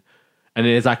person, and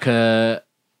there's like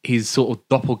he's sort of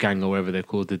doppelganger, or whatever they're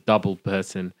called, the double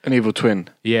person, an evil twin.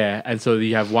 Yeah, and so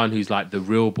you have one who's like the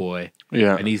real boy,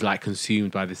 yeah, and he's like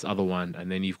consumed by this other one,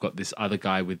 and then you've got this other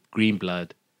guy with green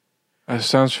blood. That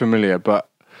sounds familiar, but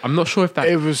I'm not sure if that...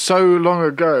 It was so long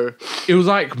ago. It was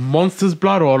like Monster's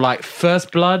Blood or like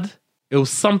First Blood. It was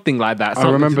something like that.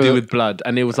 Something to do with blood.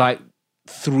 And it was like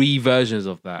 3 versions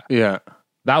of that. Yeah.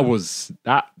 That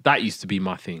used to be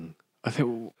my thing.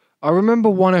 I remember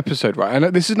one episode, right?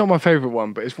 And this is not my favourite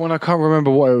one, but it's one I can't remember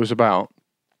what it was about.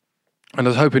 And I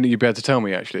was hoping that you'd be able to tell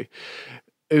me, actually.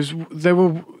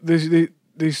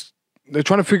 They're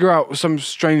trying to figure out some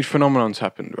strange phenomenons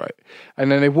happened, right?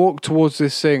 And then they walk towards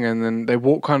this thing, and then they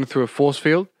walk kind of through a force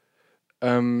field,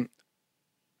 and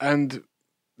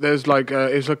there's like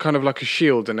it's a kind of like a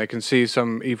shield, and they can see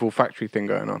some evil factory thing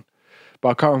going on, but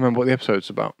I can't remember what the episode's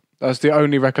about. That's the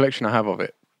only recollection I have of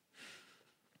it.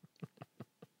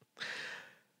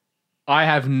 I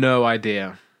have no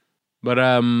idea, but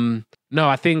no,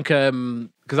 I think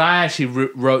because I actually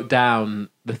wrote down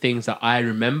the things that I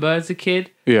remember as a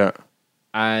kid. Yeah.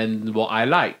 And what I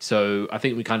liked. So I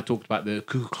think we kind of talked about the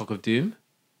Cuckoo Clock of Doom.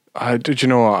 Did you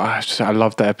know what? I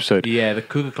loved that episode. Yeah, the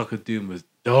Cuckoo Clock of Doom was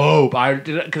dope. I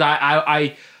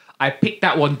picked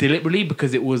that one deliberately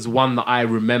because it was one that I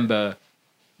remember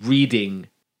reading,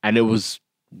 and it was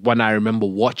one I remember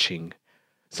watching.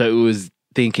 So it was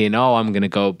thinking, oh, I'm going to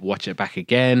go watch it back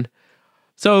again.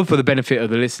 So for the benefit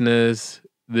of the listeners,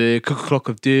 the Cuckoo Clock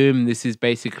of Doom, this is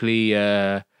basically...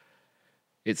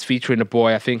 it's featuring a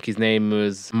boy, I think his name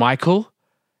was Michael.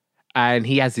 And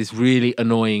he has this really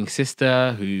annoying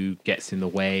sister who gets in the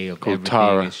way of everything.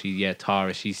 Tara. And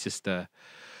Tara. She's just a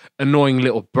annoying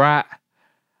little brat.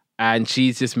 And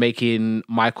she's just making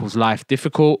Michael's life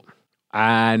difficult.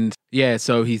 And yeah,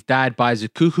 so his dad buys a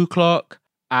cuckoo clock.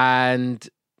 And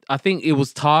I think it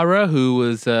was Tara who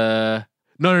was... No.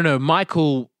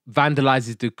 Michael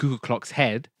vandalizes the cuckoo clock's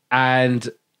head. And...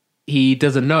 he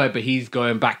doesn't know it, but he's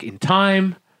going back in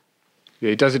time.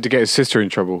 Yeah, he does it to get his sister in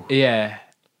trouble. Yeah.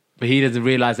 But he doesn't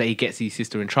realize that he gets his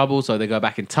sister in trouble, so they go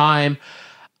back in time.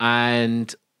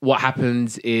 And what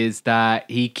happens is that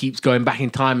he keeps going back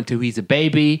in time until he's a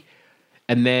baby.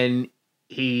 And then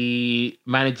he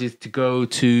manages to go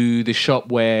to the shop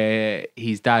where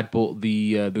his dad bought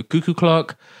the cuckoo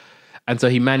clock. And so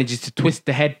he manages to twist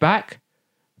the head back,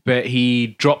 but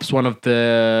he drops one of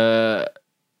the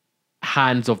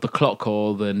hands of the clock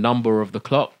or the number of the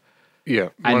clock. Yeah,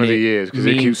 one of the years, because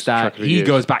it keeps track of the years. He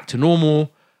goes back to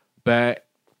normal, but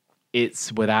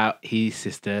it's without his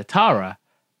sister Tara.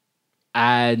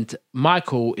 And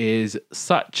Michael is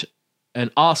such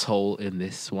an asshole in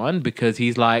this one because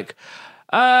he's like,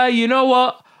 you know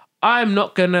what? I'm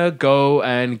not gonna go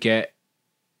and get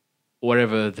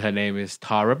whatever her name is,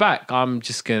 Tara, back. I'm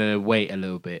just gonna wait a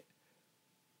little bit.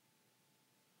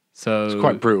 So It's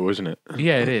quite brutal, isn't it?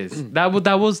 yeah, it is. That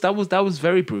was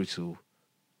very brutal.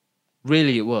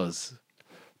 Really, it was.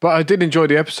 But I did enjoy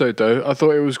the episode, though. I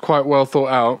thought it was quite well thought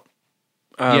out.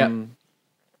 Yeah.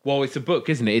 Well, it's a book,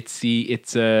 isn't it?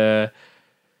 It's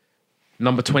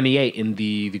number 28 in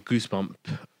the Goosebump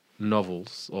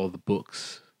novels or the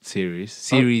books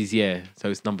series. Yeah. So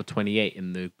it's number 28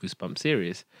 in the Goosebump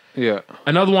series. Yeah.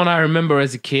 Another one I remember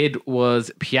as a kid was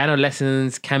Piano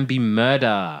Lessons Can Be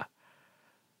Murder.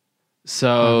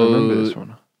 So I remember this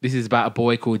one. This is about a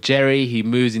boy called Jerry. He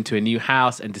moves into a new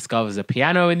house and discovers a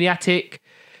piano in the attic.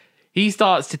 He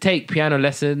starts to take piano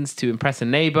lessons to impress a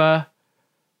neighbor,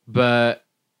 but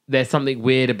there's something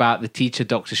weird about the teacher,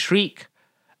 Dr. Shriek,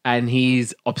 and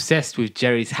he's obsessed with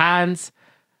Jerry's hands,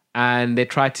 and he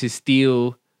tries to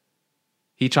steal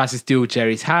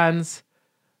Jerry's hands,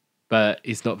 but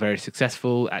he's not very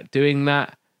successful at doing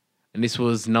that. And this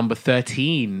was number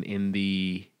 13 in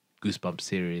the Goosebumps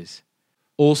series.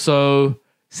 Also,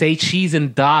 Say Cheese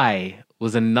and Die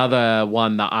was another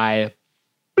one that I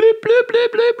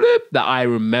that I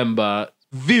remember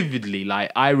vividly.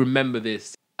 Like, I remember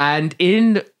this. And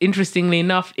interestingly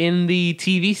enough, in the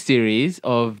TV series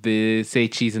of the Say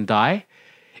Cheese and Die,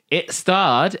 it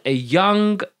starred a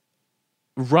young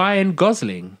Ryan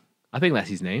Gosling. I think that's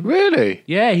his name. Really?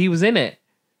 Yeah, he was in it.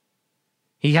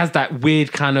 He has that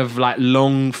weird kind of like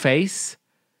long face.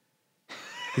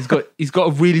 He's got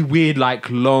a really weird, like,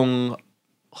 long,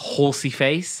 horsey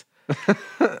face.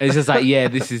 It's just like, yeah,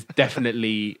 this is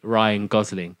definitely Ryan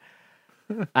Gosling.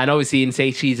 And obviously in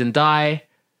Say Cheese and Die,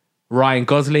 Ryan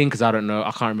Gosling, because I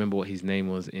can't remember what his name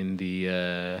was in the,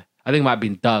 I think it might have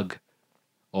been Doug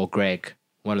or Greg,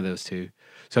 one of those two.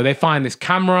 So they find this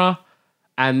camera,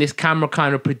 and this camera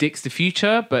kind of predicts the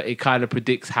future, but it kind of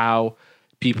predicts how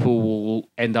people will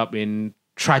end up in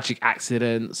tragic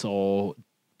accidents or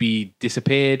be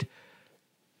disappeared.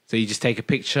 So you just take a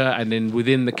picture, and then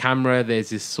within the camera, there's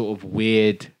this sort of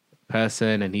weird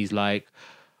person, and he's like,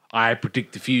 I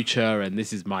predict the future, and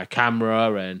this is my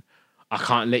camera, and I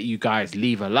can't let you guys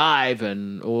leave alive,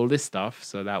 and all this stuff.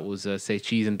 So that was Say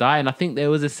Cheese and Die, and I think there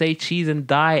was a Say Cheese and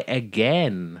Die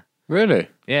again. Really?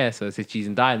 Yeah, so Say Cheese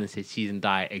and Die, and then Say Cheese and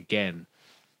Die again.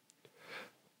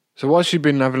 So whilst you've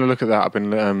been having a look at that, I've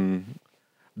been...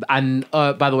 And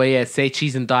by the way, yeah, Say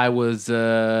Cheese and Die was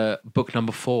book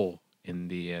number 4 in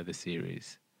the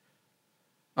series.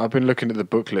 I've been looking at the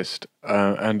book list,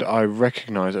 and I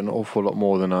recognise an awful lot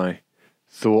more than I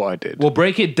thought I did. Well,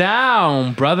 break it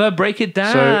down, brother. Break it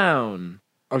down.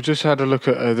 So, I've just had a look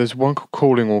at... there's one called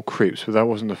Calling All Creeps, but that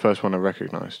wasn't the first one I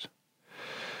recognised.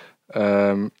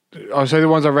 I'll say the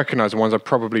ones I recognise, the ones I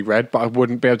probably read, but I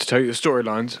wouldn't be able to tell you the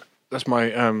storylines. That's my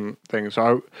thing.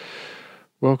 So,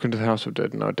 Welcome to the House of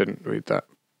Dead. No, I didn't read that.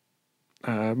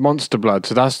 Monster Blood.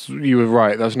 So you were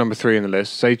right. That's number 3 in the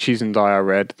list. Say Cheese and Die I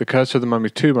read. The Curse of the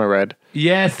Mummy's Tomb I read.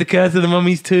 Yes, The Curse of the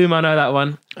Mummy's Tomb. I know that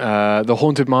one. The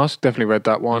Haunted Mask. Definitely read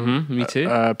that one. Me too.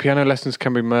 Piano Lessons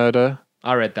Can Be Murder.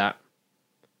 I read that.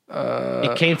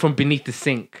 It Came From Beneath the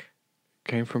Sink.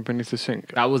 Came From Beneath the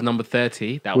Sink. That was number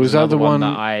 30. That Was was that another the one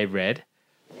one- that I read.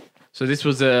 So this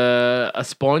was a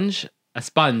sponge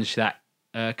that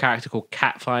a character called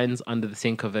Cat finds under the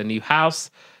sink of a new house.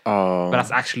 Oh, But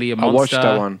that's actually a I monster. watched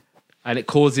that one. And it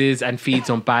causes and feeds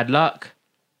on bad luck.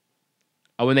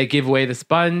 And when they give away the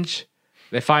sponge,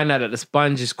 they find out that the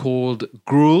sponge is called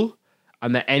gruel,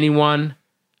 and that anyone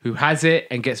who has it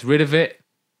and gets rid of it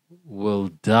will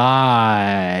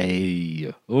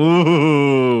die.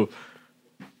 Ooh.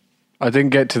 I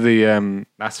didn't get to the...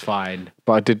 That's fine.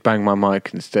 but I did bang my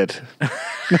mic instead.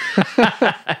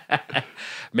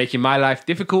 Making my life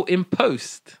difficult in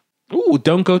post. Ooh,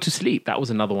 Don't Go to Sleep. That was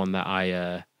another one that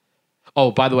I...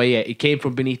 Oh, by the way, yeah, It Came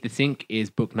From Beneath the Sink is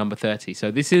book number 30.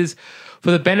 So this is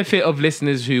for the benefit of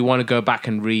listeners who want to go back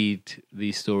and read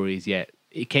these stories. Yeah,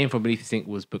 It Came From Beneath the Sink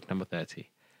was book number 30.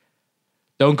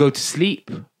 Don't Go to Sleep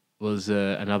was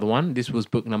another one. This was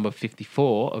book number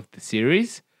 54 of the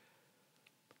series.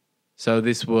 So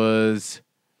this was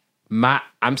Matt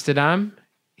Amsterdam.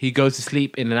 He goes to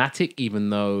sleep in an attic, even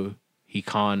though his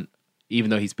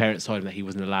parents told him that he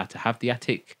wasn't allowed to have the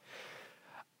attic.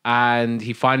 And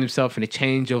he finds himself in a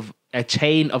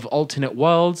chain of alternate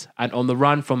worlds and on the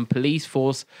run from police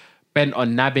force bent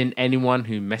on nabbing anyone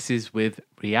who messes with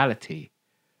reality.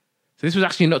 So this was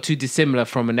actually not too dissimilar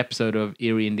from an episode of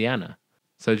Erie, Indiana.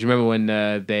 So do you remember when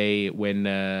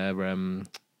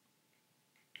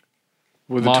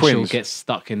With the Marshall twins. gets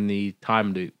stuck in the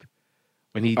time loop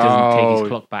when he doesn't take Oh. his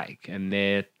clock back, and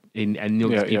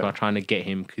people are trying to get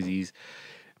him because he's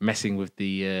messing with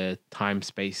the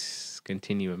time-space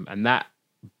continuum. And that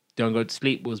Don't Go to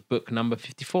Sleep was book number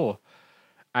 54.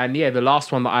 And yeah, the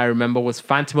last one that I remember was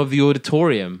Phantom of the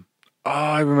Auditorium. Oh,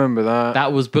 I remember that.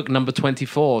 That was book number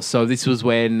 24. So this was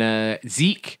when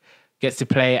Zeke gets to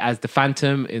play as the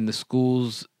Phantom in the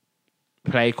school's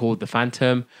play called The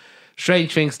Phantom.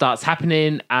 Strange thing starts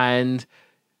happening and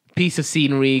a piece of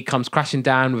scenery comes crashing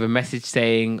down with a message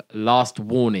saying, last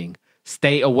warning,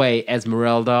 stay away,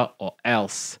 Esmeralda, or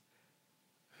else.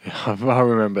 I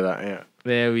remember that, yeah.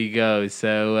 There we go.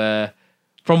 So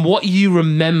from what you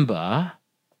remember,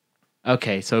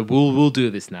 okay, so we'll do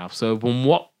this now. So from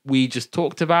what we just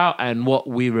talked about and what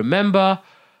we remember,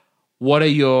 what are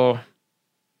your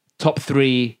top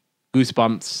 3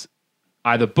 Goosebumps,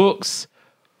 either books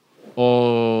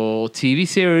or TV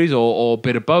series or a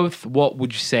bit of both? What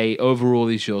would you say overall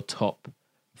is your top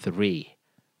 3?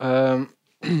 So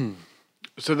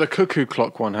the Cuckoo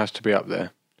Clock one has to be up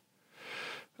there.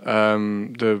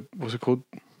 What's it called?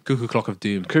 Cuckoo Clock of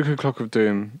Doom. Cuckoo Clock of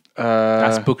Doom.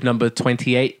 That's book number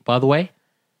 28, by the way.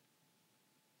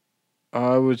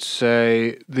 I would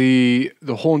say the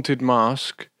Haunted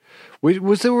Mask.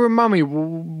 Was there a mummy?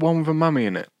 One with a mummy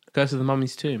in it? Curse of the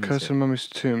Mummy's Tomb. Curse of the Mummy's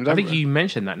Tomb. I think you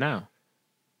mentioned that now.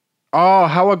 Oh,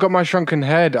 How I Got My Shrunken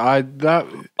Head. Oh!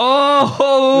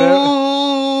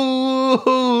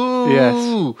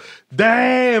 Yes.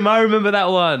 Damn, I remember that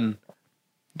one.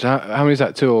 How many is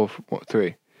that? 2 or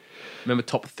 3? Remember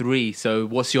top 3. So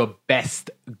what's your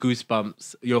best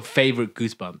Goosebumps, your favorite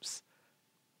Goosebumps?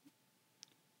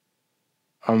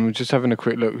 I'm just having a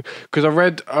quick look because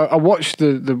I watched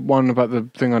the one about the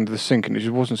thing under the sink and it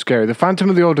just wasn't scary. The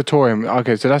Phantom of the Auditorium.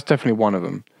 Okay, so that's definitely one of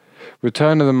them.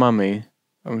 Return of the Mummy.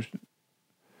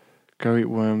 Go Eat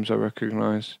Worms. I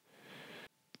recognise.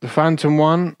 The Phantom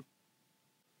one.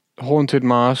 Haunted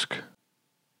Mask.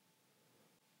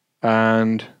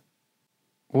 And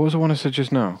what was the one I said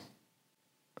just now?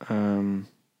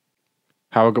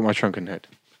 How I Got My Shrunken Head.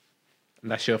 And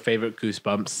that's your favorite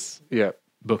Goosebumps Yeah.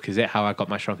 book, is it? How I Got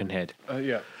My Shrunken Head.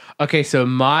 Yeah. Okay, so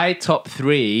my top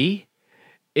 3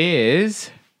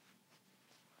 is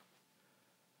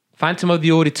Phantom of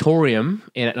the Auditorium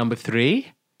in at number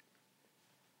 3.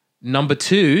 Number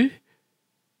 2,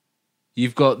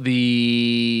 you've got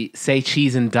the Say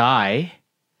Cheese and Die.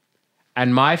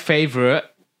 And my favorite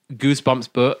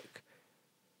Goosebumps book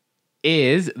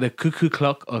is The Cuckoo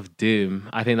Clock of Doom.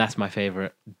 I think that's my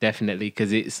favorite, definitely,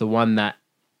 because it's the one that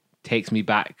takes me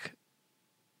back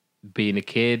being a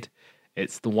kid.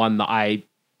 It's the one that I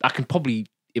can probably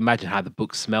imagine how the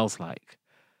book smells like.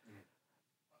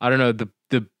 I don't know, the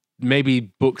maybe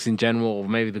books in general, or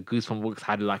maybe the Goosebumps books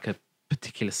had like a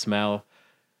particular smell.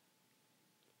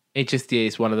 It just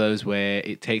is one of those where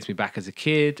it takes me back as a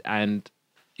kid, and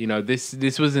you know,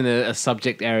 this wasn't a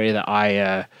subject area that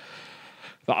I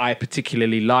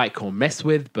particularly like or mess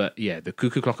with, but yeah, the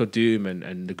Cuckoo Clock of Doom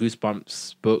and the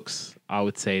Goosebumps books, I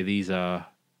would say these are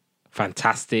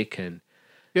fantastic, and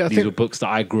these were books that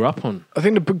I grew up on. I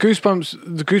think the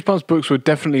Goosebumps books were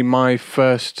definitely my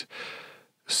first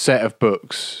set of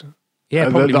books. Yeah,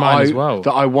 probably mine as well.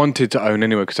 That I wanted to own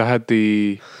anyway, because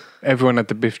everyone had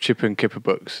the Biff, Chip and Kipper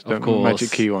books, the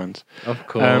Magic Key ones. Of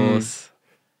course.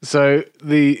 So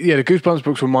the Goosebumps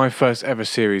books were my first ever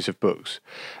series of books,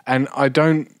 and I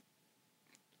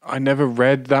never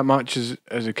read that much as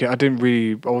a kid. I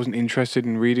wasn't interested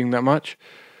in reading that much.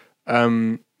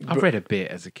 I've read a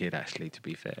bit as a kid, actually, to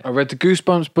be fair. I read the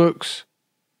Goosebumps books,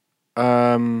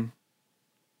 and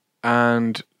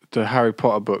the Harry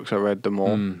Potter books. I read them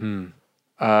all. Mm-hmm.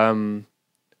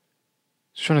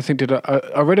 Just trying to think.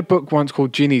 I read a book once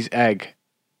called Ginny's Egg.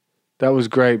 That was a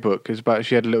great book. It's about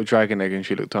she had a little dragon egg and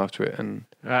she looked after it. And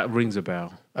that rings a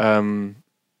bell. But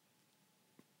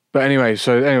anyway,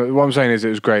 what I'm saying is it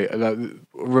was great.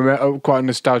 Quite a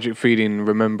nostalgic feeling,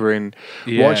 remembering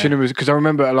watching it, because I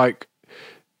remember like,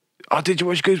 oh, did you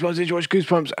watch Goosebumps? Did you watch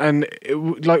Goosebumps? And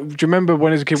do you remember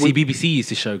when as a kid? BBC used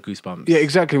to show Goosebumps. Yeah,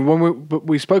 exactly. But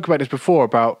we spoke about this before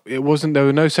about there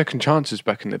were no second chances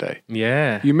back in the day.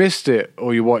 Yeah, you missed it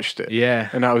or you watched it. Yeah,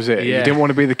 and that was it. Yeah. You didn't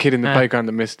want to be the kid in the playground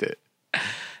that missed it.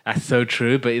 That's so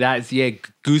true. But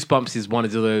Goosebumps is one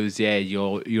of those. Yeah,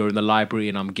 you're in the library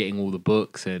and I'm getting all the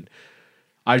books, and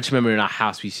I just remember in our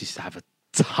house we used to have a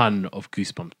ton of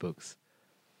Goosebumps books.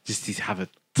 Just to have a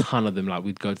ton of them. Like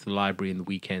we'd go to the library in the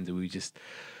weekends and we'd just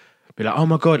be like, oh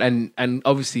my God. And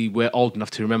obviously we're old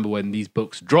enough to remember when these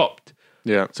books dropped.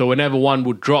 Yeah. So whenever one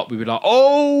would drop, we'd be like,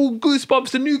 oh,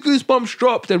 Goosebumps, the new Goosebumps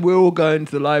dropped. And we're all going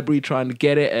to the library trying to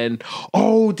get it. And,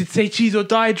 oh, did Say Cheese or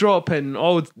Die drop? And,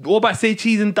 oh, what about Say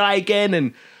Cheese and Die again?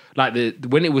 And like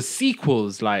when it was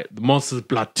sequels, like the Monsters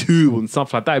Blood 2 and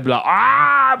stuff like that, you'd be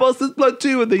like, Monsters Blood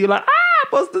 2. And then you're like,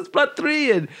 Monsters Blood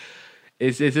 3. And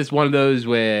it's just one of those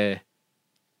where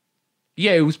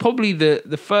yeah, it was probably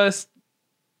the first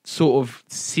sort of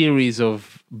series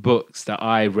of books that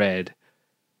I read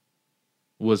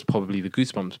was probably the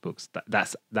Goosebumps books.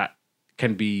 That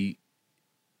can be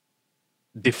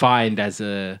defined as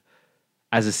a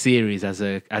series, as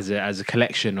a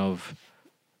collection of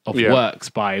works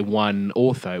by one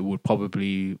author. It would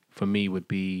probably, for me, would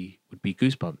be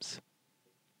Goosebumps.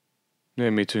 Yeah,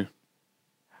 me too.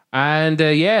 And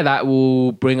that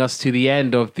will bring us to the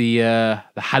end of the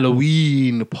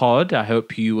Halloween pod. I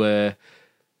hope you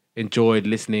enjoyed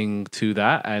listening to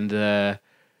that, and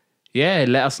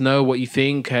let us know what you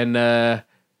think. And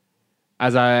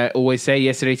as I always say,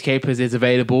 Yesterday's Capers is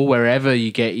available wherever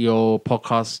you get your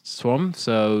podcasts from.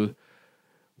 So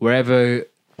wherever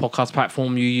podcast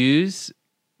platform you use,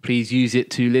 please use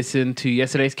it to listen to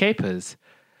Yesterday's Capers.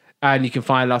 And you can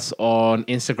find us on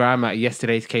Instagram at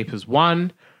Yesterday's Capers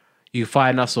 1. You can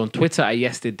find us on Twitter at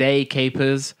Yesterday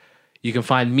Capers. You can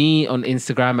find me on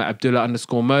Instagram at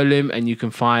Abdullah_Molim. And you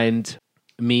can find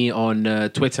me on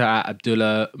Twitter at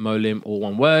Abdullah Molim, all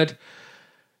one word.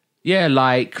 Yeah,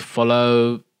 like,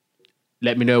 follow,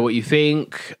 let me know what you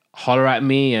think, holler at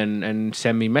me and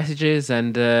send me messages.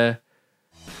 And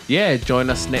join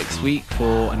us next week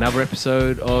for another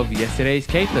episode of Yesterday's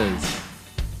Capers.